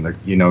getting.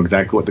 You know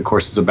exactly what the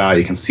course is about.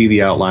 You can see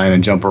the outline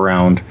and jump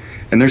around.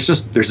 And there's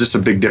just a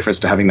big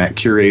difference to having that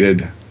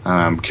curated,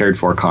 cared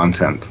for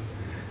content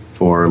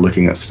for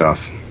looking at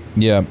stuff.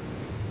 Yeah,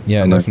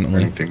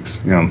 definitely.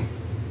 Things,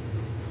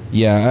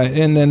 Yeah,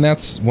 and then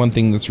that's one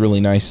thing that's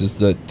really nice is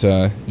that,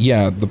 the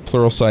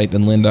Pluralsight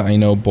and Linda, I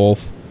know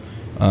both.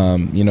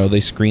 They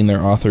screen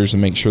their authors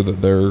and make sure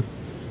that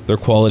their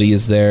quality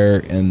is there,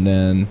 and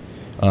then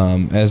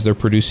as they're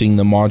producing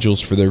the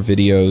modules for their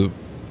video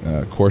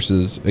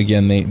courses,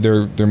 again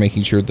they're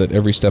making sure that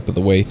every step of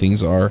the way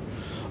things are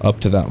up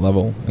to that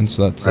level, and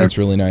so that's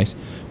really nice.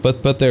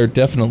 But there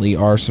definitely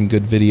are some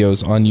good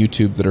videos on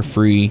YouTube that are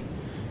free,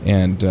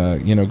 and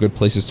good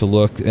places to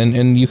look,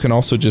 and you can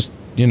also just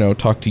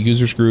talk to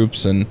users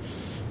groups and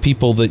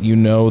people that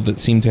that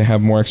seem to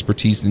have more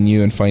expertise than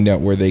you, and find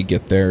out where they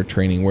get their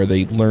training, where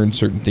they learn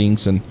certain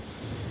things, and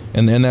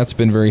that's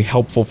been very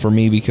helpful for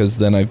me, because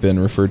then I've been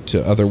referred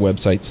to other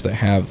websites that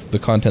have the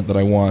content that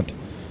I want,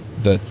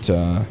 that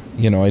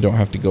I don't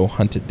have to go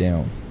hunt it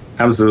down.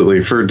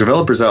 Absolutely. For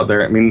developers out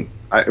there, I mean,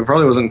 it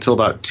probably wasn't until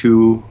about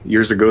 2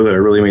 years ago that I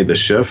really made the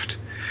shift,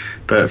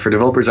 but for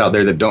developers out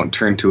there that don't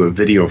turn to a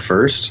video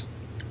first,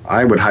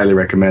 I would highly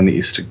recommend that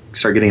you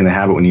start getting in the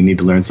habit when you need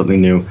to learn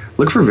something new.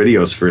 Look for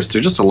videos first.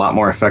 They're just a lot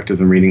more effective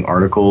than reading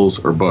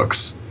articles or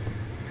books.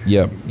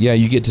 Yeah,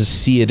 you get to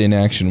see it in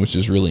action, which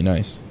is really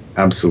nice.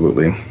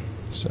 Absolutely.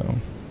 So,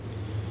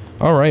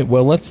 all right.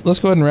 Well, let's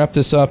go ahead and wrap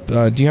this up.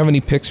 Do you have any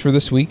picks for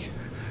this week?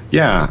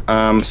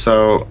 Yeah.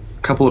 So a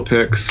couple of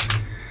picks.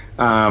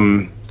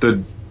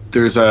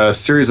 There's a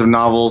series of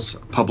novels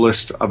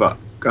published about.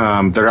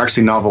 They're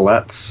actually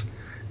novelettes,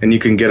 and you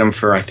can get them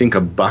for I think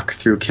 $1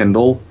 through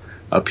Kindle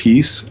a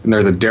piece, and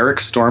they're the Derek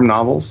Storm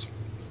novels.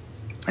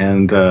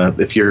 And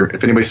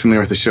if anybody's familiar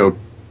with the show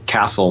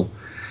Castle,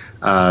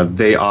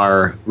 they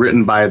are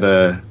written by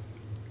the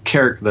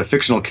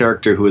fictional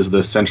character who is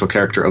the central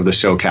character of the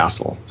show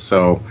Castle.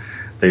 So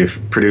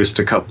they've produced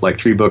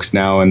 3 books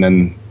now, and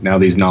then now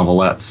these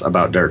novelettes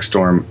about Derek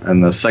Storm.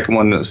 And the second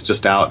one is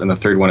just out, and the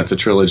third one, it's a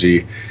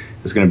trilogy,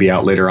 is going to be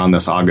out later on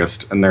this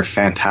August. And they're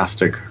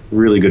fantastic,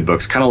 really good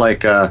books, kind of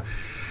like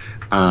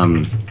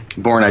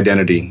Born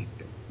Identity.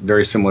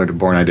 Very similar to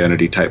Born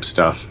Identity type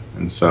stuff.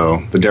 And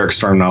so the Derek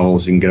Storm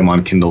novels, you can get them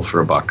on Kindle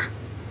for $1.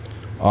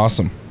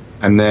 Awesome.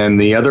 And then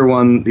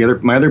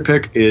my other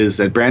pick is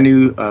a brand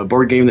new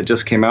board game that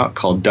just came out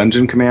called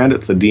Dungeon Command.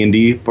 It's a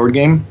D&D board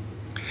game,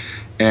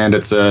 and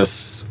it's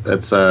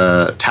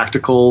a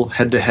tactical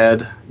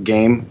head-to-head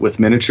game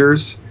with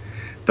miniatures,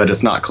 but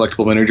it's not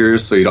collectible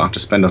miniatures, so you don't have to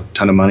spend a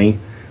ton of money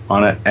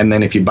on it. And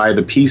then if you buy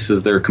the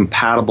pieces, they're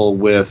compatible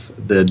with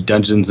the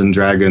Dungeons and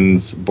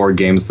Dragons board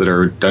games that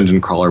are dungeon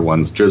crawler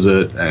ones,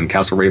 Drizzt and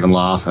Castle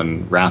Ravenloft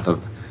and Wrath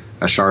of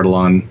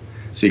Ashardalon.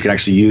 So you can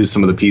actually use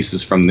some of the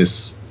pieces from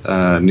this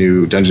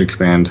new Dungeon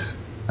Command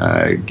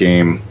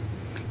game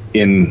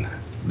in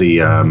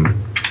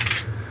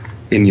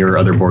your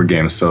other board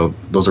games. So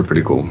those are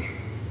pretty cool.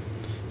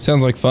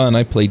 Sounds like fun.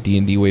 I played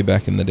D&D way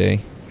back in the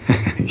day.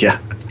 Yeah.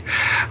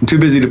 I'm too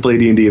busy to play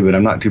D&D, but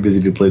I'm not too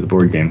busy to play the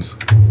board games.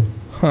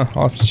 I'll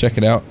have to check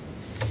it out.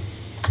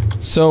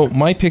 So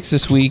my picks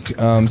this week,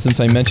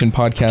 since I mentioned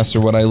podcasts or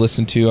what I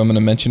listen to, I'm going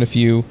to mention a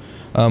few.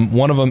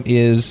 One of them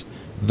is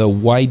the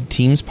Wide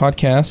Teams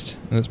podcast,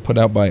 and it's put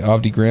out by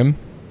Avdi Grimm.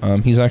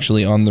 He's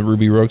actually on the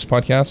Ruby Rogues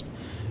podcast.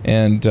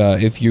 And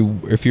if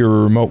you're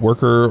a remote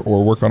worker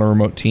or work on a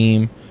remote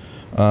team,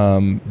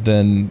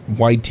 then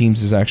Wide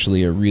Teams is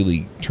actually a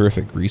really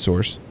terrific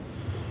resource.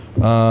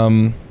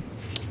 Another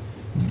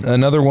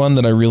one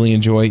that I really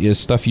enjoy is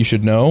Stuff You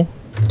Should Know,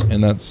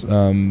 and that's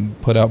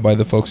put out by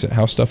the folks at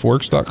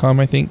howstuffworks.com,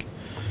 I think.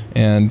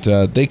 And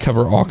they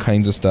cover all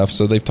kinds of stuff.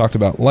 So they've talked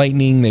about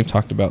lightning, they've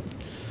talked about,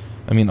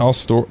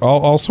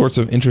 all sorts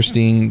of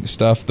interesting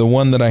stuff. The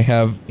one that I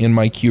have in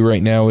my queue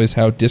right now is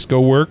how disco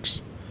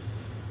works.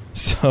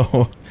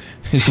 So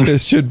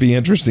it should be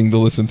interesting to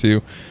listen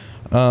to.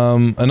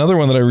 Another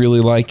one that I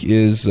really like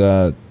is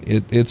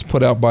it's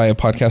put out by a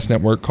podcast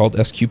network called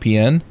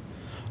SQPN.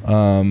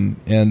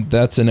 And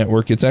that's a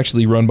network. It's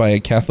actually run by a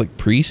Catholic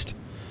priest.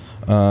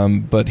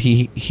 But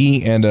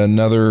he and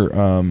another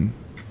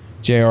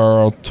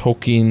J.R.R.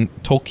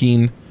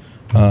 Tolkien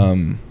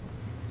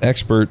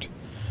expert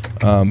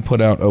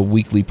put out a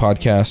weekly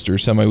podcast or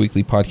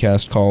semi-weekly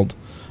podcast called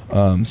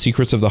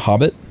Secrets of the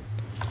Hobbit.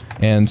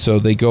 And so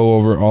they go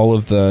over all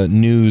of the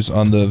news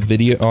on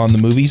the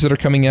movies that are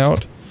coming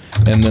out,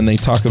 and then they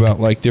talk about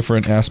like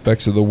different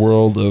aspects of the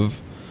world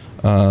of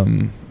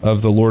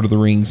the Lord of the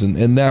Rings,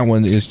 and that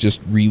one is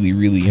just really,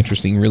 really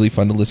interesting, really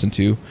fun to listen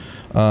to.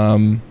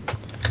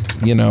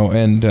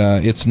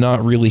 It's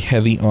not really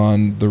heavy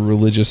on the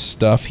religious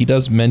stuff. He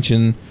does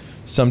mention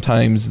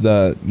sometimes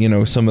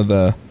some of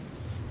the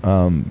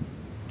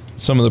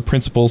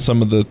principles,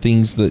 some of the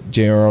things that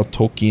J.R.R.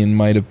 Tolkien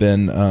might have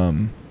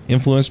been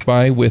influenced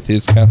by with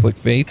his Catholic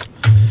faith,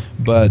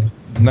 but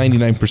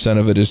 99%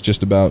 of it is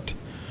just about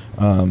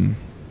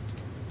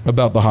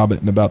the Hobbit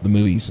and about the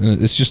movies,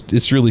 and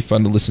it's really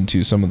fun to listen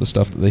to some of the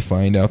stuff that they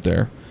find out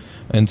there.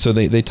 And so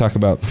they talk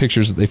about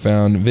pictures that they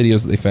found,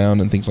 videos that they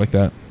found, and things like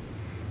that.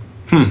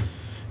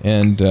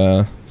 And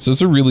so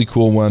it's a really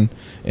cool one.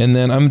 And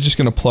then I'm just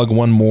going to plug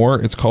one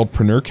more. It's called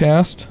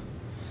Preneurcast,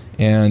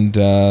 and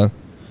I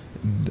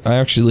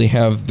actually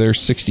have their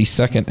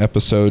 60-second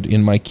episode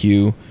in my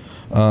queue.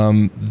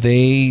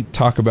 They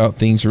talk about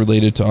things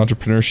related to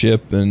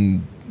entrepreneurship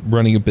and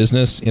running a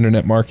business,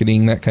 internet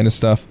marketing, that kind of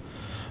stuff.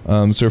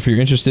 So if you're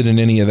interested in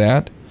any of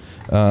that,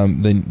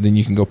 then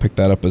you can go pick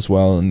that up as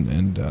well.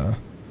 And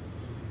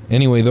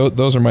anyway,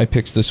 those are my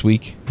picks this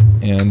week.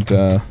 And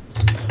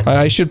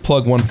I should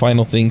plug one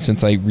final thing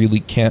since I really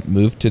can't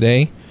move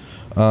today.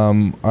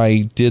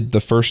 I did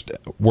the first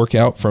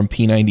workout from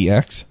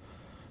P90X.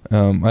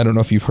 I don't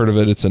know if you've heard of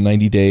it. It's a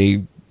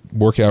 90-day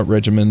workout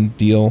regimen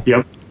deal.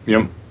 Yep.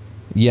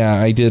 Yeah,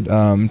 I did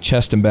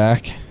chest and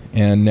back,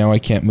 and now I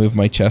can't move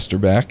my chest or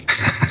back.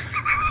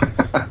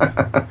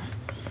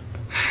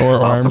 Or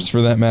awesome. Arms,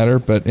 for that matter.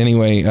 But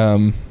anyway,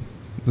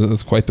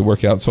 that's quite the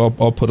workout. So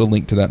I'll put a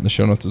link to that in the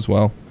show notes as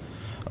well.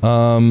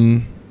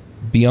 Beyond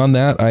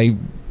that, I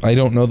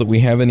don't know that we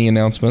have any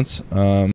announcements.